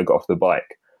on. He wouldn't have got off the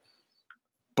bike.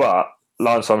 But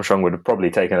Lance Armstrong would have probably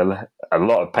taken a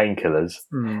lot of painkillers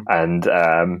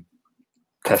and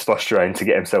testosterone to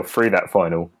get himself through that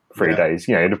final 3 days.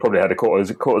 He'd have probably had a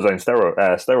cortisone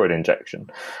steroid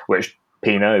injection, which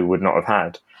Pinot would not have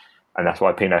had. And that's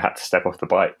why Pinot had to step off the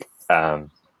bike.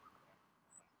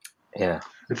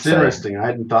 It's interesting. I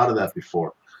hadn't thought of that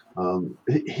before.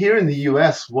 Here in the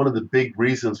U.S., one of the big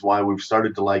reasons why we've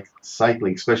started to like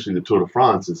cycling, especially the Tour de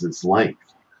France, is its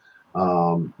length.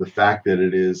 The fact that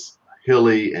it is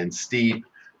hilly and steep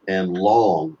and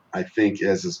long, I think,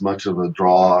 is as much of a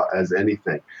draw as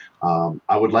anything.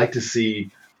 I would like to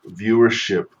see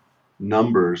viewership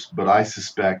numbers, but I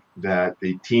suspect that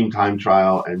the team time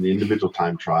trial and the individual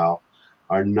time trial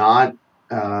are not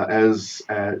as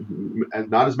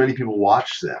many people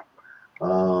watch them.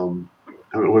 I'm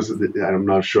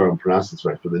not sure I'm pronouncing this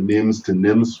right, but the NIMS to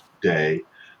NIMS day,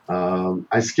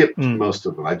 I skipped most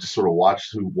of it. I just sort of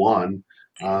watched who won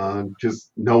because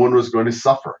no one was going to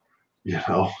suffer,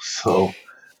 So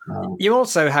you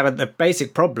also have the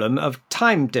basic problem of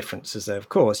time differences, though, of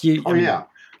course.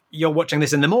 You're watching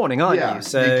this in the morning, aren't you?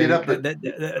 So you get up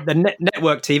the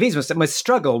network TVs must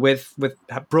struggle with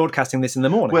broadcasting this in the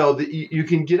morning. Well, you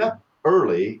can get up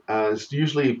early. It's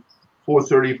usually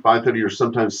 4:30, 5:30, or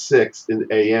sometimes 6 in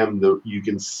a.m. You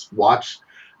can watch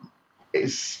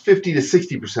 50 to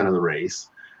 60% of the race,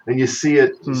 and you see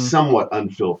it somewhat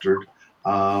unfiltered,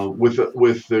 with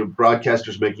the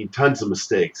broadcasters making tons of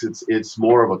mistakes. It's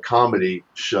more of a comedy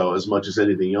show as much as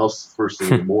anything else first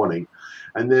thing in the morning.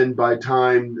 And then by the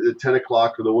time the 10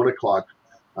 o'clock or the 1 o'clock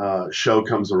show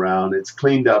comes around, it's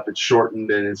cleaned up, it's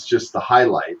shortened, and it's just the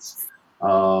highlights.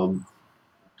 And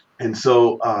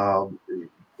so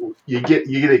you get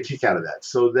a kick out of that.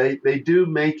 So they do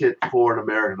make it for an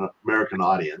American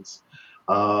audience.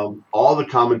 All the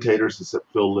commentators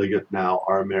except Phil Liggett now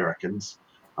are Americans.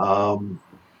 I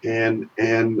mean,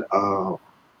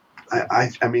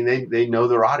 they know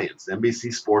their audience.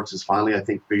 NBC Sports has finally, I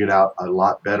think, figured out a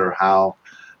lot better how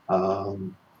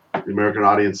the American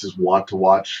audiences want to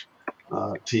watch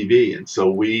TV. And so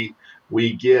we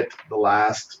get the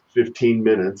last 15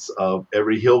 minutes of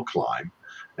every hill climb,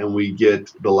 and we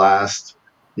get the last,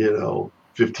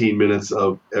 15 minutes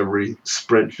of every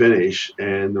sprint finish,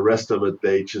 and the rest of it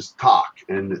they just talk,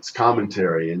 and it's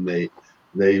commentary, and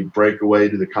they break away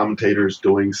to the commentators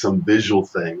doing some visual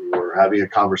thing or having a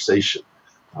conversation.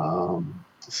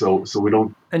 So we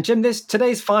don't. And Jim,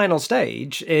 today's final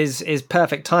stage is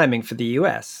perfect timing for the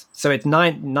US. So it's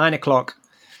 9 o'clock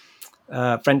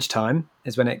French time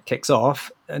is when it kicks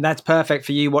off, and that's perfect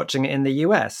for you watching it in the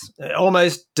US.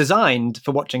 Almost designed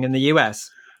for watching in the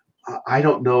US. I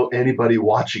don't know anybody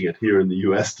watching it here in the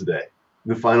U.S. today.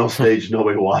 The final stage,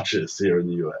 nobody watches here in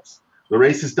the U.S. The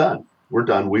race is done. We're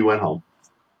done. We went home.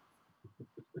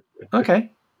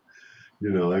 Okay. I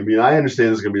mean, I understand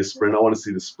there's going to be a sprint. I want to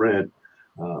see the sprint,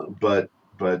 but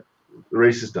the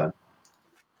race is done.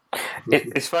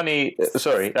 It's funny.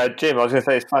 Sorry, Jim. I was going to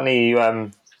say it's funny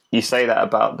you say that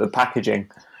about the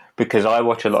packaging, because I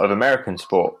watch a lot of American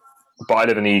sport, but I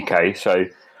live in the UK, so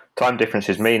time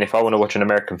differences mean if I want to watch an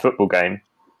American football game,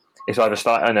 it's either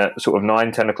starting at sort of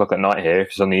 9, 10 o'clock at night here if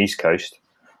it's on the East Coast,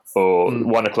 or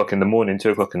 1 o'clock in the morning,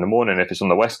 2 o'clock in the morning if it's on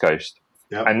the West Coast.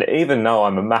 Yep. And even though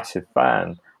I'm a massive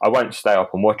fan, I won't stay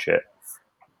up and watch it.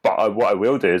 But what I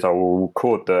will do is I will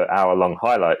record the hour-long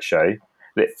highlight show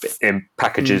that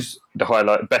packages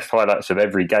the best highlights of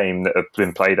every game that have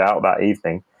been played out that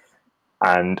evening,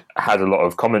 and has a lot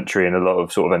of commentary and a lot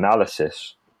of sort of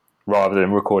analysis, rather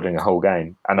than recording a whole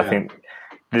game. And I think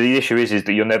the issue is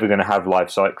that you're never going to have live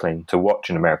cycling to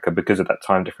watch in America because of that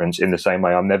time difference, in the same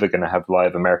way I'm never going to have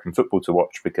live American football to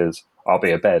watch because I'll be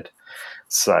abed.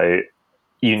 So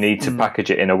you need to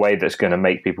package it in a way that's going to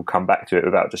make people come back to it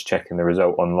without just checking the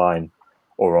result online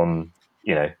or on,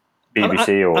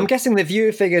 BBC. I'm guessing the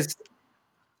viewing figures.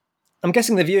 I'm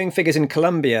guessing the viewing figures in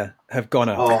Colombia have gone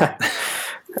up. Oh.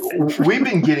 We've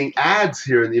been getting ads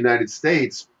here in the United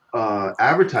States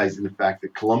advertising the fact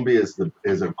that Colombia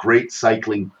is a great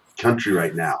cycling country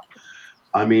right now.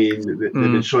 I mean, they've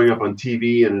been showing up on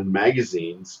TV and in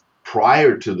magazines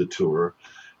prior to the tour,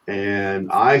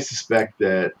 and I suspect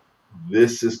that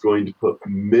this is going to put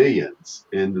millions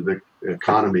into the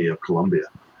economy of Colombia.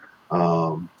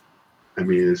 I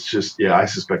mean, it's just, I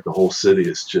suspect the whole city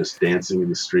is just dancing in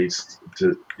the streets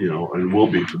and will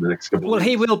be for the next couple of years. Well,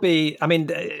 he will be. I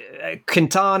mean,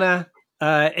 Quintana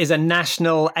is a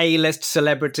national A-list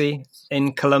celebrity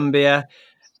in Colombia,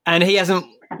 and he hasn't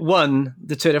won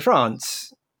the Tour de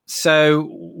France.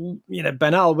 So,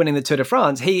 Bernal winning the Tour de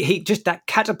France, he just, that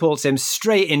catapults him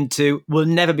straight into, will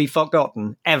never be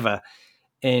forgotten, ever,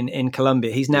 in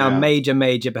Colombia. He's now a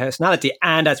major personality.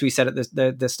 And as we said at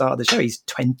the start of the show, he's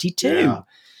 22. Yeah.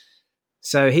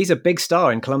 So he's a big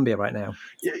star in Colombia right now.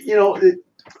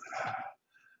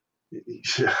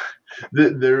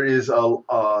 There is a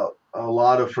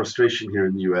lot of frustration here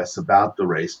in the U.S. about the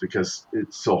race because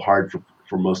it's so hard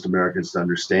for most Americans to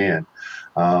understand,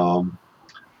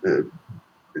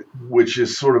 which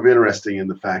is sort of interesting in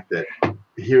the fact that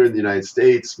here in the United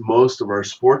States, most of our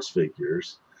sports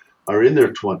figures are in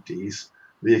their 20s,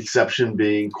 the exception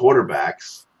being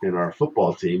quarterbacks in our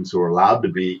football teams who are allowed to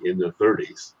be in their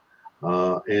 30s.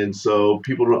 And so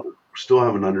people still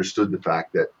haven't understood the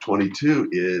fact that 22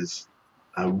 is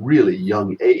a really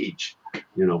young age,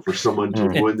 for someone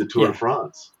to win the Tour de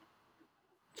France.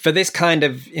 For this kind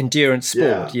of endurance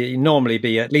sport, you normally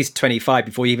be at least 25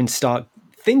 before you even start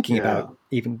thinking about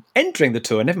even entering the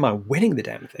Tour, never mind winning the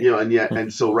damn thing.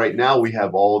 And so right now we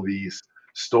have all these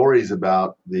stories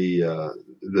about the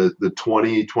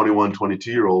 20, 21,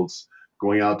 22-year-olds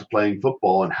going out to playing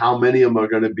football, and how many of them are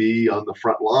going to be on the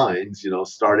front lines,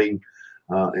 starting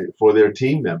for their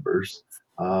team members.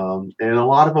 And a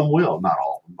lot of them will, not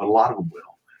all of them, but a lot of them will.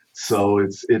 So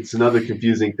it's another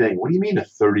confusing thing. What do you mean a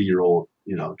 30-year-old?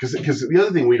 Because the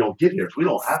other thing we don't get here is we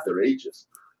don't have their ages.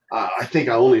 I think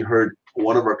I only heard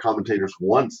one of our commentators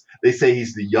once. They say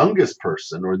he's the youngest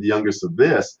person or the youngest of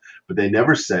this, but they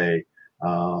never say,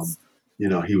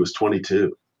 he was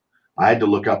 22. I had to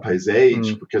look up his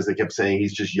age because they kept saying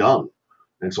he's just young.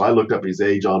 And so I looked up his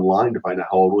age online to find out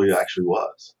how old he actually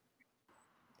was.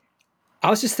 I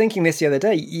was just thinking this the other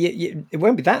day. It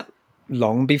won't be that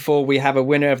long before we have a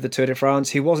winner of the Tour de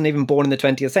France who wasn't even born in the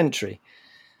 20th century.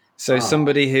 So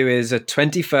somebody who is a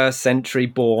 21st century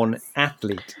born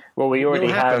athlete. Well, we already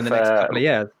have in the next couple of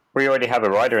years. We already have a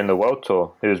rider in the World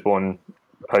Tour who was born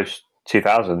post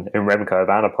 2000 in Remco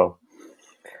Evenepoel.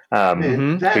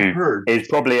 Who is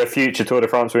probably a future Tour de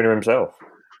France winner himself.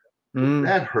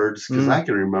 That hurts because I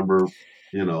can remember,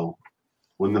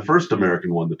 when the first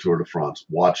American won the Tour de France,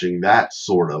 watching that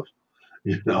sort of,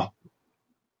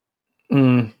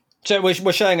 So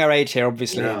we're showing our age here,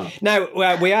 obviously. Yeah.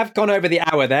 Now, we have gone over the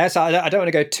hour there, so I don't want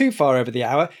to go too far over the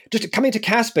hour. Just coming to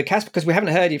Casper, because we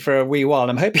haven't heard you for a wee while, and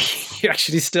I'm hoping you're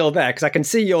actually still there, because I can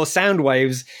see your sound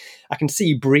waves. I can see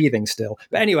you breathing still.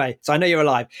 But anyway, so I know you're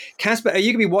alive. Casper, are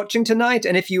you going to be watching tonight?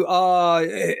 And if you are,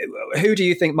 who do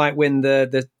you think might win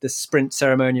the sprint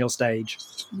ceremonial stage?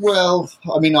 Well,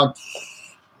 I mean,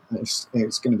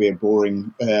 it's going to be a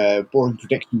boring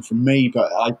prediction from me,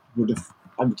 but I would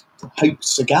hope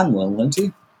Sagan will, won't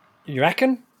he? You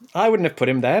reckon? I wouldn't have put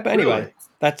him there, but anyway, Really?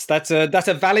 that's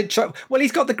a valid choice. Well,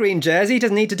 he's got the green jersey. He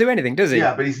doesn't need to do anything, does he?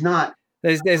 Yeah, but he's not.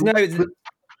 There's no.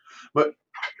 But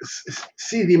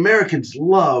see, the Americans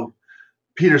love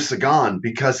Peter Sagan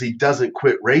because he doesn't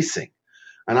quit racing,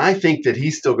 and I think that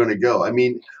he's still going to go. I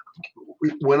mean,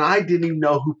 when I didn't even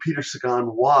know who Peter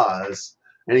Sagan was,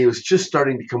 and he was just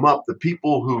starting to come up, the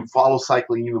people who follow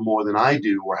cycling even more than I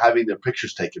do were having their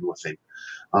pictures taken with him.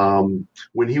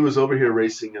 When he was over here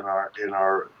racing in our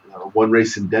one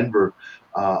race in Denver,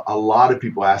 a lot of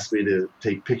people asked me to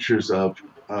take pictures of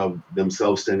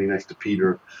themselves standing next to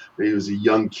Peter. He was a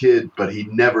young kid, but he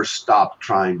never stopped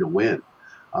trying to win.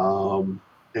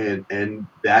 And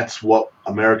that's what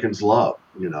Americans love,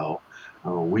 you know.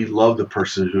 We love the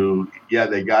person who,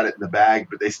 they got it in the bag,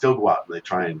 but they still go out and they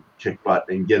try and kick butt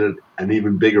and get an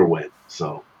even bigger win.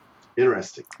 So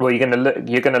interesting. Well, you're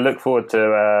going to look forward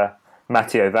to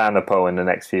Matteo Van der Poel in the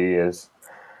next few years.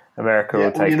 America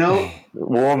will take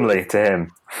warmly to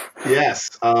him. Yes,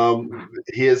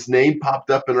 his name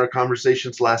popped up in our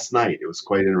conversations last night. It was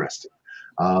quite interesting.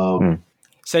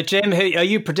 So, Jim, who are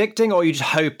you predicting, or are you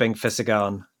just hoping for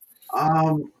Sagan?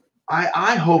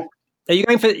 I hope. Are you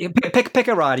going for pick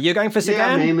a rider? You're going for Sagan?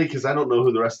 Yeah, mainly because I don't know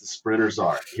who the rest of the sprinters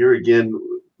are. Here again,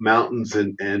 mountains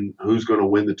and who's going to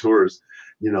win the tours.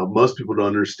 You know, most people don't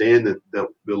understand that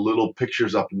the little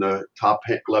pictures up in the top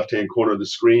left-hand corner of the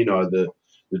screen are the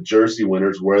jersey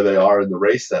winners, where they are in the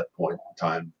race at that point in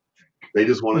time. They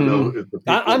just want to know if the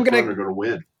people are going to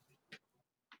win.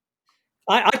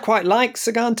 I quite like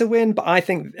Sagan to win, but I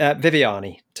think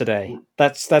Viviani today.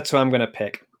 That's who I'm going to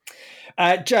pick.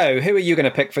 Joe, who are you going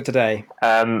to pick for today?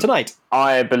 Tonight?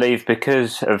 I believe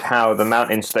because of how the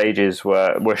mountain stages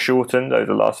were shortened over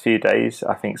the last few days,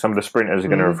 I think some of the sprinters are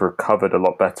going to have recovered a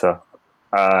lot better.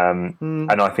 And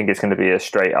I think it's going to be a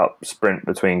straight up sprint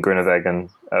between Groenewegen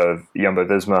of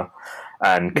Jumbo-Visma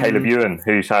and Caleb Ewan,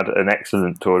 who's had an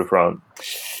excellent Tour de France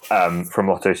from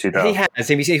Lotto Soudal. He has.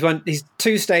 He's won. He's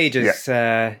 2 stages.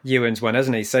 Ewan's won,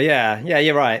 hasn't he? So yeah,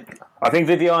 you're right. I think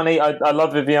Viviani. I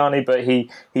love Viviani, but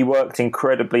he worked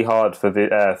incredibly hard for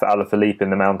Alaphilippe in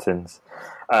the mountains.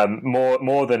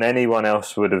 More than anyone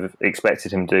else would have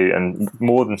expected him to, and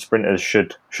more than sprinters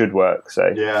should work.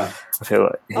 So yeah, I feel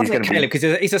like he's going to be, because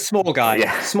he's a small guy.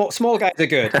 Yeah. Small guys are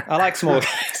good. I like small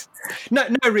guys. No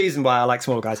reason why I like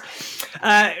small guys.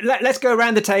 Let's go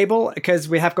around the table because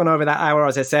we have gone over that hour,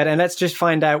 as I said, and let's just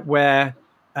find out where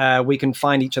we can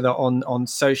find each other on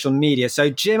social media. So,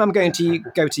 Jim, I'm going to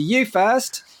go to you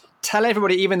first. Tell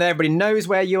everybody, even though everybody knows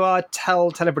where you are,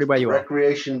 tell everybody where you are.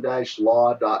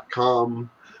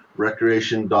 Recreation-law.com,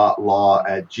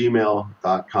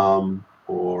 recreation.law@gmail.com,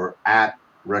 or at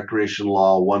Recreation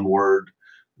Law, one word.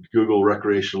 Google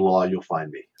Recreation Law, you'll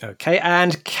find me. Okay,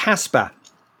 and Casper.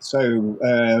 So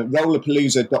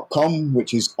rollerpalooza.com,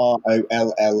 which is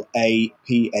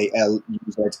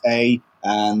ROLLAPALUZA,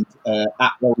 and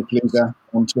at rollerpalooza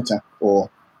on Twitter, or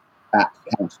at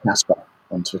Count Casper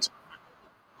on Twitter.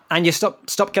 And you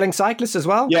stop killing cyclists as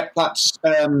well? Yeah, that's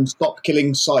Stop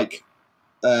Killing Cyc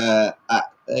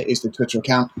is the Twitter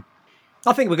account.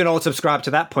 I think we can all subscribe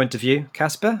to that point of view,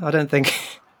 Casper. I don't think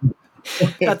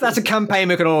that's a campaign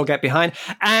we can all get behind.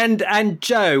 And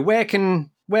Joe, where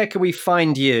can we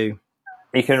find you?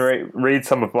 You can read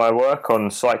some of my work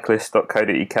on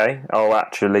cyclist.co.uk. I'll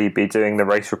actually be doing the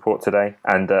race report today,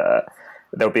 and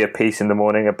there'll be a piece in the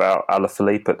morning about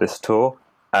Alaphilippe at this tour.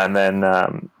 And then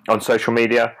on social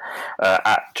media,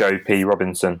 at Joe P.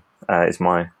 Robinson is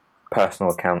my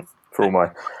personal account for all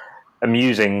my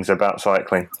musings about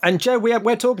cycling. And Joe,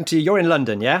 we're talking to you. You're in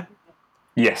London, yeah?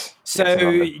 Yes. So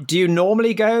do you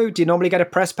normally get a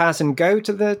press pass and go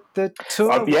to the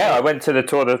tour? I went to the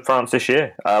Tour de France this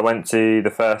year. I went to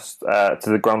the first, to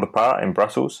the Grand Depart in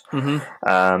Brussels.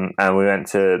 And we went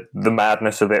to the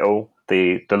madness of it all,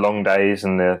 the long days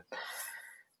and the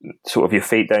sort of your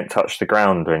feet don't touch the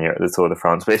ground when you're at the Tour de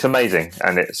France. But it's amazing.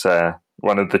 And it's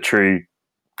one of the true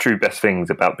best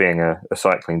things about being a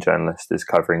cycling journalist is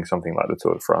covering something like the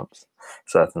Tour de France,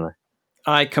 certainly.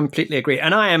 I completely agree.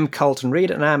 And I am Colton Reid,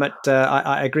 and I'm at,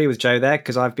 I agree with Joe there,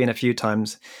 because I've been a few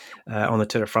times on the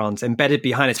Tour de France, embedded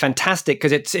behind. It's fantastic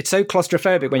because it's so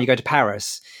claustrophobic when you go to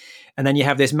Paris. and then you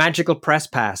have this magical press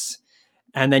pass,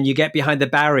 and then you get behind the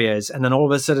barriers, and then all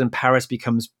of a sudden Paris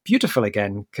becomes beautiful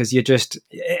again because you're just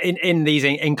in these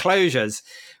enclosures,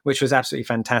 which was absolutely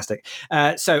fantastic.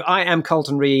 So I am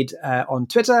Colton Reid on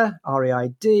Twitter,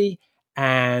 REID,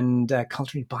 and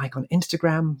Colton Reid Bike on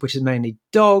Instagram, which is mainly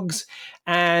dogs,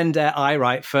 and I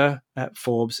write for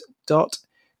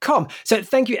Forbes.com. So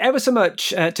thank you ever so much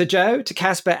to Joe, to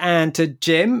Casper, and to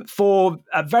Jim for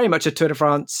very much a Tour de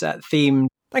France theme.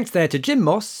 Thanks there to Jim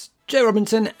Moss, Joe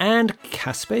Robinson, and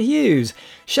Casper Hughes.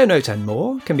 Show notes and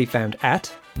more can be found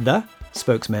at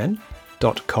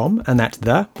thespokesmen.com, and that's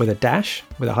the with a dash,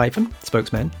 with a hyphen,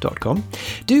 spokesmen.com.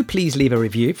 Do please leave a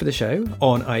review for the show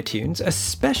on iTunes,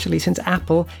 especially since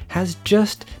Apple has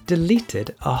just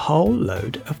deleted a whole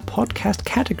load of podcast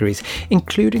categories,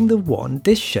 including the one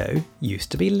this show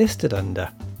used to be listed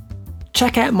under.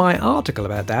 Check out my article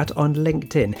about that on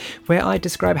LinkedIn, where I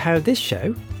describe how this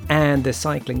show and the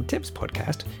Cycling Tips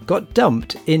podcast got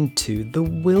dumped into the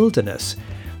wilderness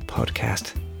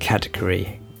podcast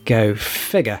category. Go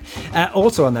figure.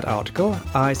 Also on that article,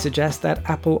 I suggest that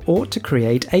Apple ought to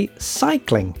create a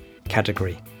cycling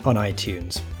category on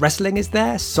iTunes. Wrestling is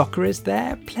there, soccer is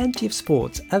there, plenty of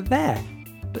sports are there,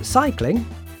 but cycling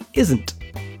isn't.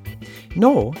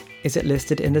 Nor is it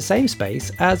listed in the same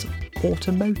space as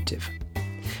automotive.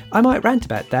 I might rant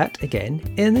about that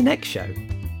again in the next show.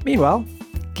 Meanwhile,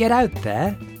 get out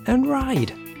there and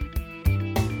ride.